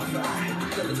room on fire.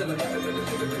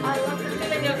 I love the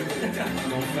feeling of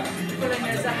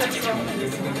those abs from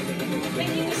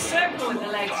making a circle with the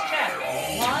legs. Check.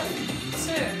 1,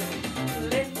 2,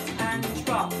 lift and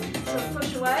drop. So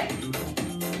push away,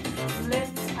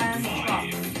 lift and drop.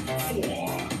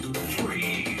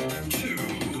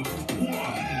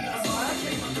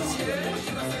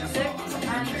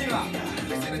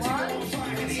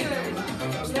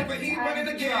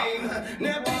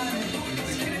 This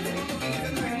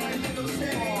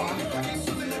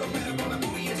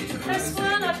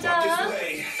one I've done apart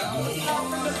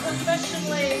from the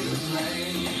professionally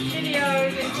video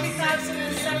in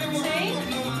 2017.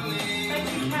 Thank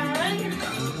you, Karen.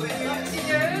 Up to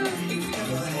you.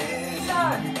 So,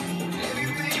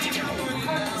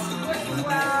 working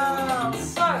well.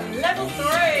 So, level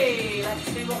 3. Let's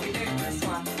see what we do for this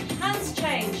one. Hands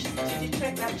changed. Did you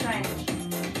check that change?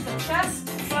 So, chest,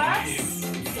 press,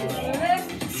 lift,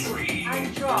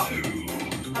 and drop.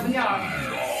 Have we go.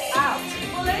 Out.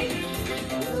 Fully.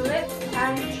 Lift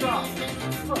and drop.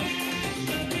 Push.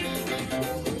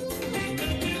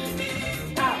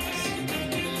 Out.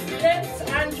 Lift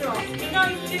and drop. No,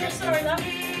 dear, sorry, love.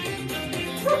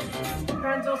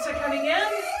 Granddaughter coming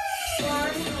in.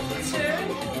 1, 2,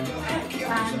 lift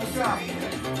and drop.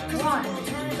 1,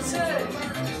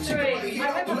 2, 3. I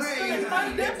hope I'm still in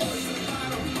focus.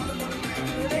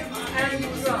 Lift and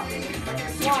drop.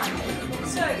 1,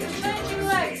 2. Change your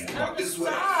legs up the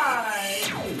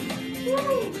side.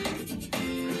 Woo.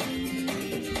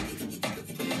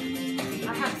 I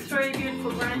have 3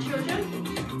 beautiful grandchildren.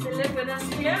 They live with us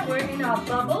here. We're in our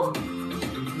bubble.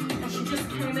 And she just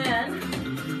came in.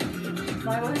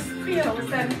 My worst fear was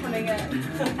them coming in.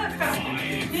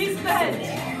 Knees bent.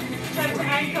 Toe to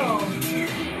ankle.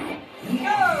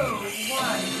 Go.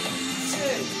 1, 2.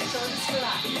 Shoulders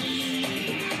relax.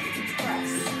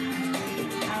 Press.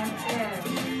 And in.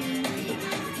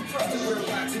 We're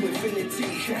about to infinity.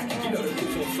 You know the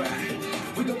roof on fire.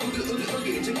 We gon'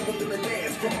 oogie and jiggle up in the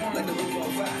dance, like the roof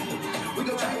on fire. We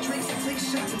gon' try drinks and take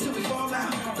shots until we fall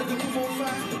out, like the roof on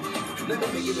fire.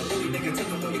 Let me give a booty nigga, take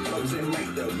them on your clothes and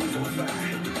light the roof on fire.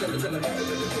 Tell her, I'm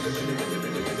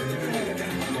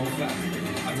on fire.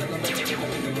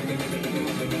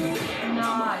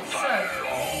 Nice. So,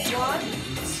 1,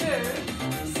 2,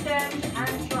 stand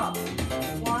and drop. 1,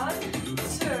 2,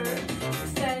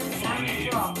 stand and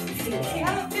drop. See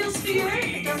how it feels for you?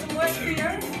 It doesn't work for you?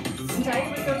 Stay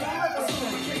with the lower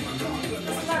position.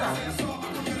 Doesn't matter.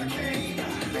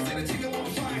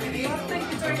 You don't think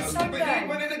you're doing something.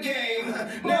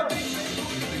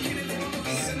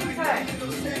 Okay.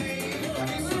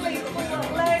 Really pull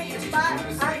that leg back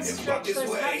and stretch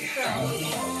those hamstrings.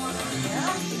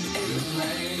 Yeah?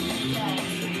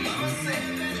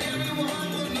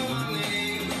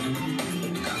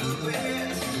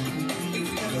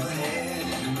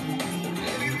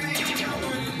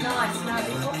 Nice. Now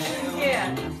the option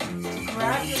here is to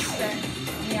grab your stick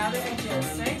on the outer edges,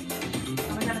 see?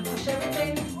 And we're going to push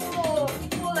everything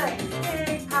fully.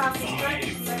 Big powerful stretch,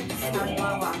 lift and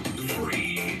lower.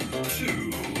 3,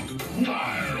 2, 1. 1,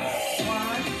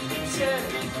 2,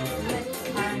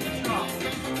 lift and drop.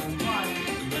 1,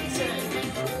 2,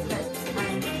 lift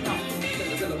and drop.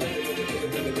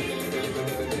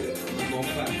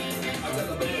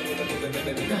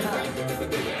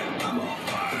 I'm on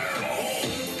fire.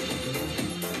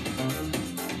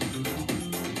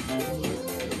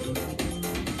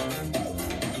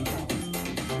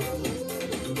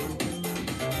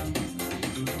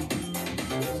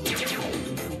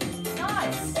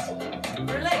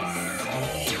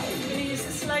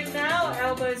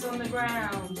 Elbows on the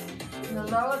ground. And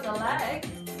lower the leg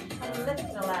and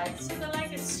lift the leg. So the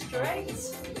leg is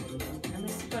straight and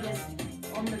this foot is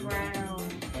on the ground.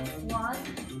 1,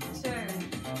 2,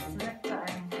 lift the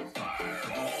ankle.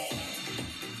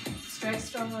 Straight,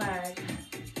 strong leg.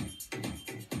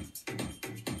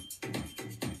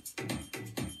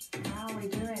 How are we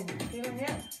doing? Feeling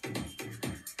it?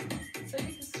 So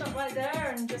you can stop right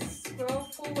there and just scroll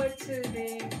forward to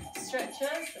the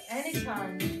stretches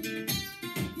anytime.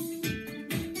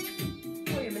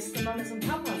 The mamas and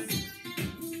papas.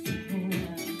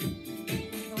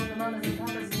 All the mamas and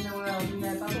papas in the world in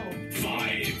their bubble.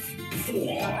 5,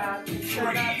 4,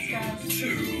 3, 2,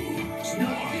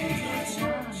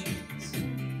 1.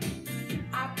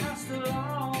 I passed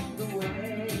along the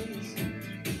ways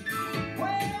where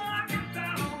I got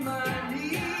down on my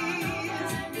knees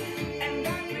and I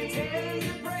pretend to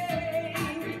pray.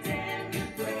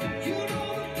 You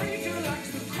know the preacher likes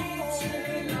to call.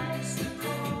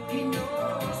 He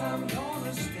knows I'm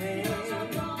gonna stay.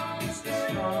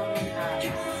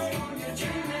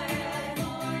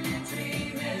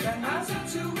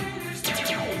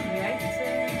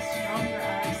 Creating stronger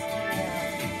abs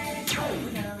here.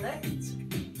 We're going to lift,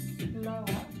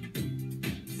 lower,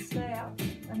 stay up,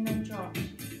 and then drop.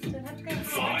 Don't have to go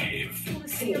high. 5, 4,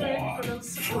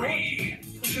 3,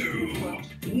 2,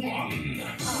 1.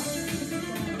 Up,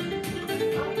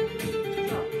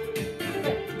 drop,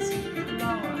 lift,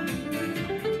 lower.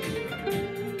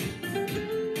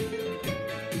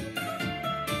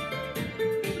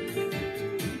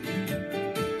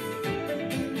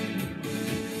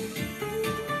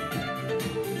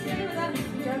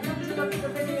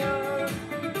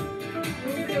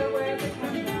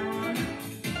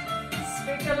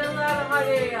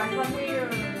 Heidi, I can't hear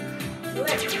you.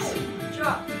 Lift,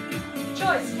 drop.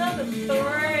 Choice number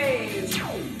 3.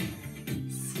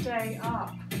 Stay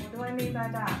up. What do I mean by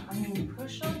that? I mean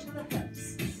push onto the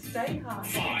hips. Stay high.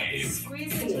 5,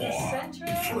 Squeeze into the center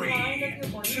line of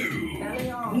your body. 2,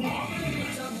 Belly on. 1. 1,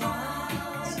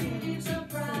 2,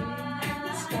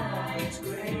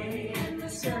 3,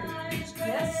 4.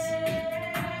 Yes.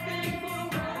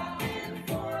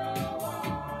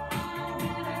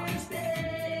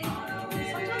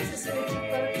 Sometimes it's a bit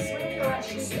focus when you're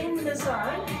actually in the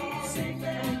zone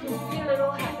and you can feel it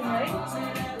all happening.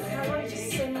 I want you to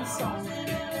sing a song.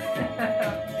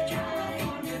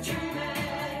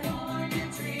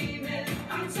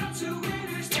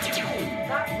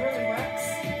 That really works.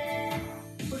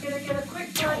 We're going to get a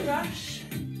quick blood rush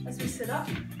as we sit up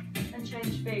and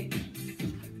change feet.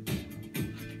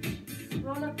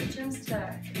 Roll up the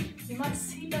Gymstick. You might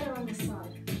see better on this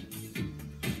side.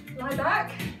 Lie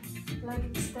back, leg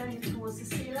extended towards the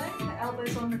ceiling, the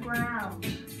elbows on the ground.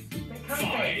 Get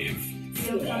comfy.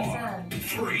 5, 4,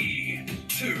 3,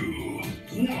 2,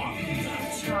 1.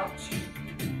 Drop.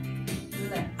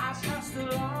 Lift. I passed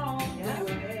along Yeah. the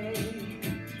way.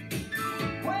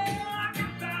 Well, I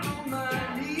got down on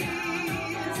my knees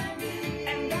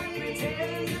and I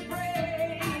pretend to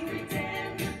pray.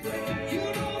 You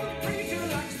know the preacher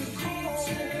likes to call.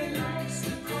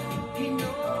 He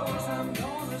knows I'm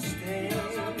gonna stay. So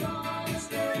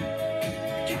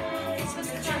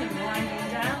it's kind of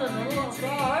winding down a little.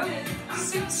 Go.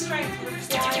 Super strength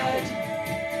required.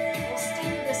 We'll stick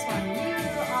with this one.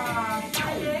 You are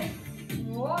finding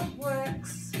what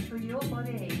works for your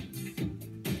body.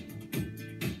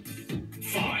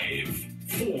 5,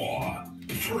 4,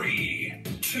 3,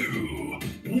 2,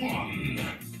 1.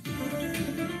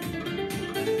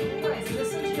 Always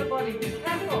listen to your body. Be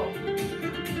careful.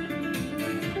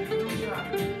 Hold you up.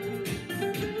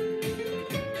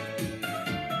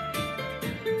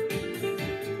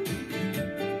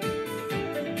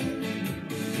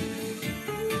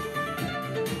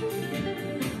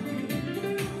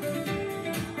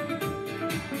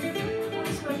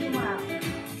 That's working well.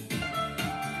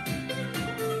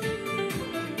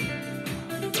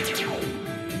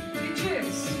 You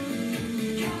choose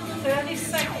 30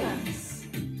 seconds.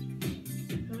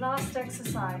 Last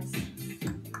exercise.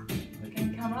 We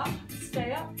can come up,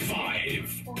 stay up,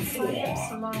 5, or slide hips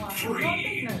 4, lower.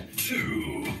 3,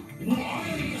 2, 1.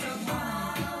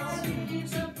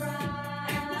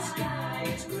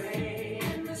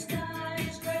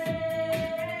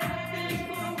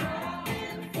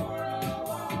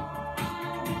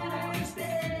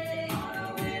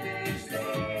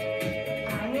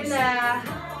 Hang in there.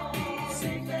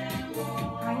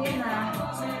 Hang in there.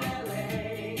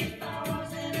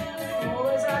 Pull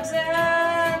those abs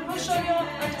in. Push on your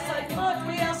underside foot.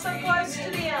 We are so close to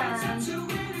the end.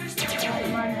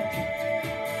 Right,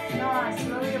 moment. Nice.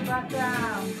 Lower your back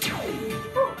down.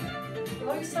 Whew.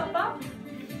 Blow yourself up.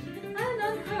 And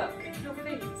unhook your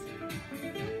feet.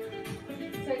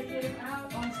 Take it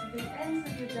out onto the ends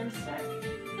of your Gymstick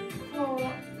for a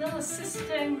little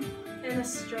assisting in a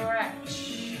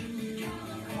stretch.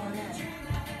 Come on in.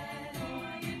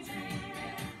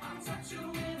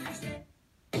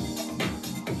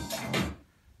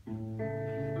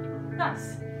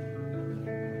 Nice.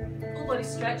 Full body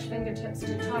stretch, fingertips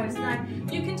to toes. Now,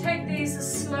 you can take these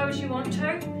as slow as you want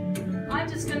to. I'm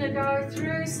just going to go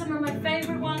through some of my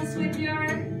favorite ones with you.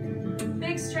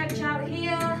 Big stretch out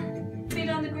here, feet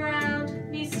on the ground,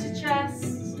 knees to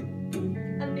chest,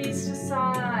 and knees to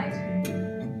side.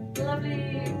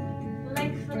 Lovely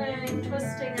lengthening,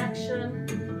 twisting action.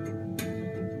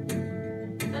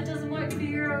 If that doesn't work for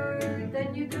you,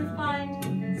 then you can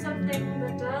find something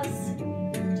that does.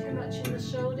 Too much in the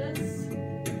shoulders.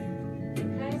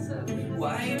 Okay, so we have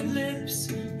White lips,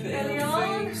 belly pale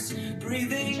on. face,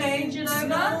 breathing Change in it over.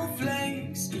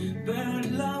 snowflakes,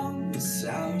 burnt lungs,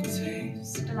 sour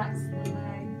taste. Relax the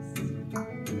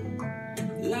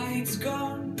legs. Lights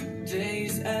gone,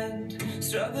 days end,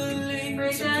 struggling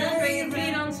Breathe to in, bring your pay feet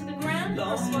rent. onto the ground.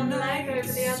 Cross Long one leg over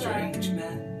nights, the other. strange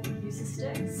men. Use a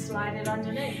stick, slide it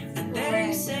underneath. And they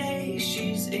Great. say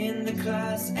she's in the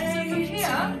class So from here,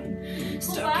 18, pull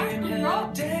stuck back in and her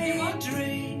rock if you want.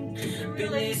 daydream. Been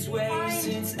Really this way find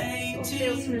since what feels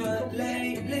 18, really but cool.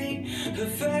 lately her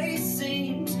face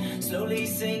seems slowly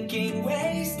sinking,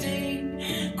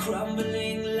 wasting,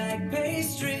 crumbling like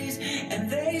pastries, and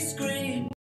they scream.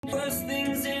 Worst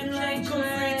things in life come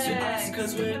free to us,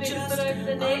 cause we're Putting the just foot over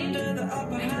the knee, under the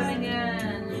upper coming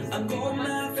hand. in. I'm going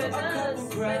mad for a couple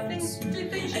grams, Do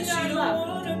things you and she don't don't love.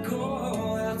 wanna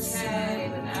go Okay,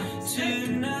 outside but now that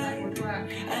tonight. would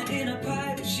work. And in a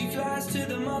pipe she flies to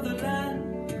the motherland.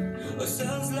 or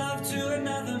sells love to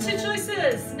another Two man.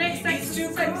 choices. Next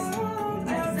exercise.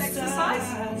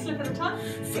 Slip at a time.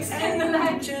 Extend the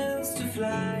legs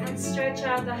and stretch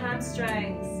out the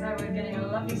hamstrings. So we're getting a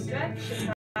lovely stretch.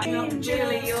 Not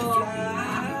really your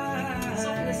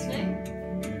soften the knee.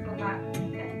 Go back.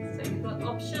 Okay. So we've got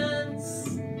options.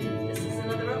 This is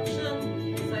another option.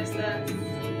 Close the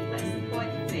flex the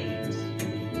point feet.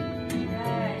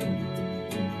 Okay.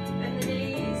 Bend the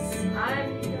knees. I'm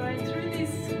going through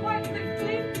these quite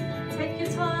quickly. Take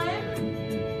your time.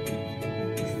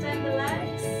 Extend the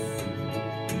legs.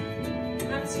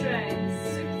 Hamstrings.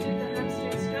 Sip through the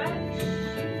hamstring stretch.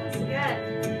 Once again,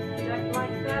 if you don't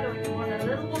like that or you want a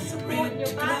little more support in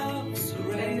your back,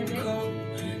 bend the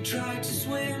knee. Try to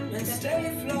swim and stay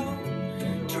afloat.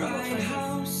 Dry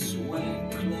house,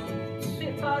 wet clothes. A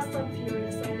bit fast on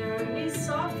furious. I know. Knees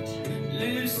soft.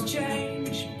 Loose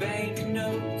change, bank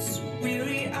notes.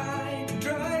 Weary-eyed,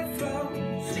 dry throat.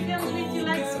 Stick underneath your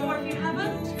legs, or if you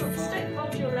haven't, got the stick,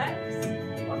 hold your legs.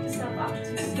 Walk yourself up.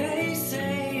 And they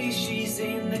say she's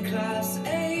in the class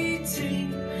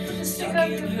 18. Put the stick over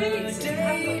your feet, so you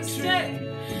haven't got the stick.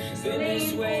 Just Been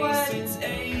this lean way forward. since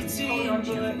 18, Hold on to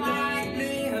your but thighs.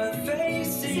 lately her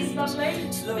face This is seems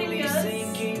lovely. slowly Fingers.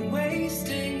 sinking,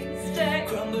 wasting, Stick.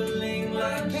 crumbling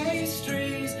like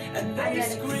pastries, and they And then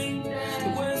scream. The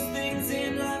extend. worst things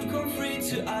in life come free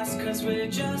to us, cause we're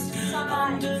just Sides.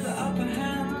 under the upper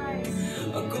hand. Nice.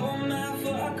 I go mad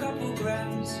for a couple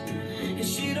grams, and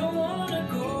she don't wanna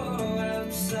go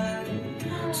outside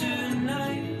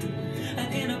tonight.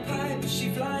 And in a pipe she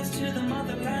flies to the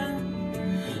motherland,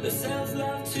 but sells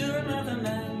love to another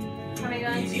man. Coming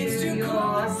on to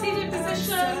your seated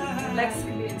position. Legs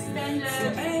can be extended,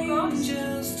 crossed.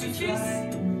 Angels to Choose. fly,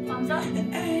 Thumbs up.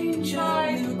 an angel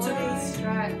Side will body die,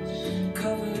 stretch.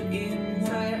 covered in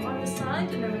So white, on the side,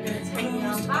 and then we're going to take the arm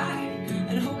closed back. eye,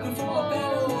 and hoping for a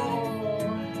better life. Oh.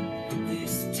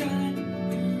 This time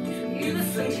You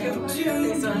listen to your body on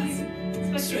these ones.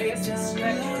 Especially as you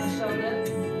stretch your shoulders.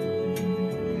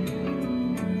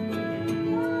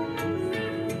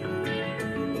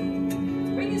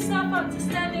 Bring yourself up to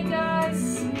standing,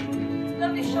 guys.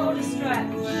 Lovely shoulder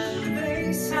stretch.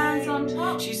 Hands on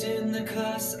top. She's in the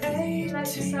class 18,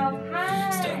 Let yourself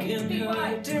stuck hang. in Feet her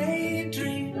wide.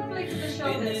 daydream. Lovely for the Been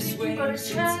shoulders. this If you've got way a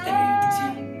since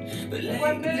chair, 18, but it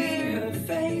won't lately her move. Put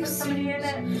face somebody in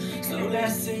seems it. slowly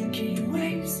sinking,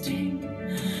 wasting,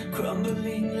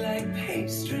 crumbling like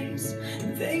pastries.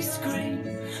 And they scream,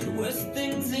 the worst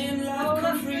things in life Hold on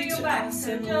come through free your to back. us,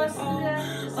 So and just we're all let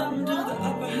yourself under the go.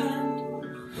 upper hand.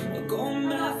 We're going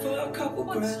mad for a couple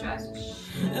One grams, stretch.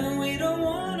 and we don't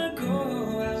wanna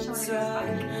go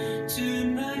outside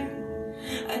tonight.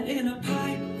 And in a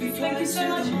pipe we fly Thank you so to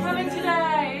much the for coming motherland.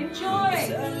 today. Enjoy.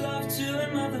 Sell love to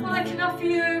another All I man. can offer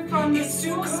you from this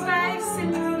small space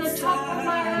in the top of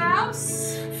my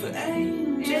house For in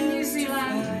angels New to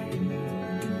Zealand. fly.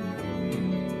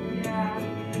 Yeah.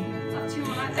 Up to you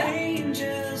like that.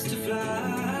 Angels to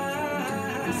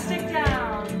fly. Stick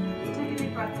down. Take a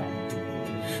deep breath in.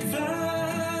 Fly,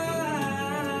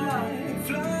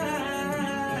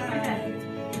 fly. Okay.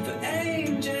 For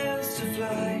angels to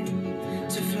fly,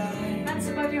 to fly, Hands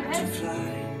above your to head.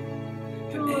 fly.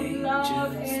 For Draw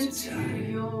love angels to into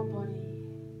tie. your body.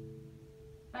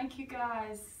 Thank you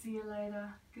guys. See you later.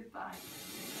 Goodbye.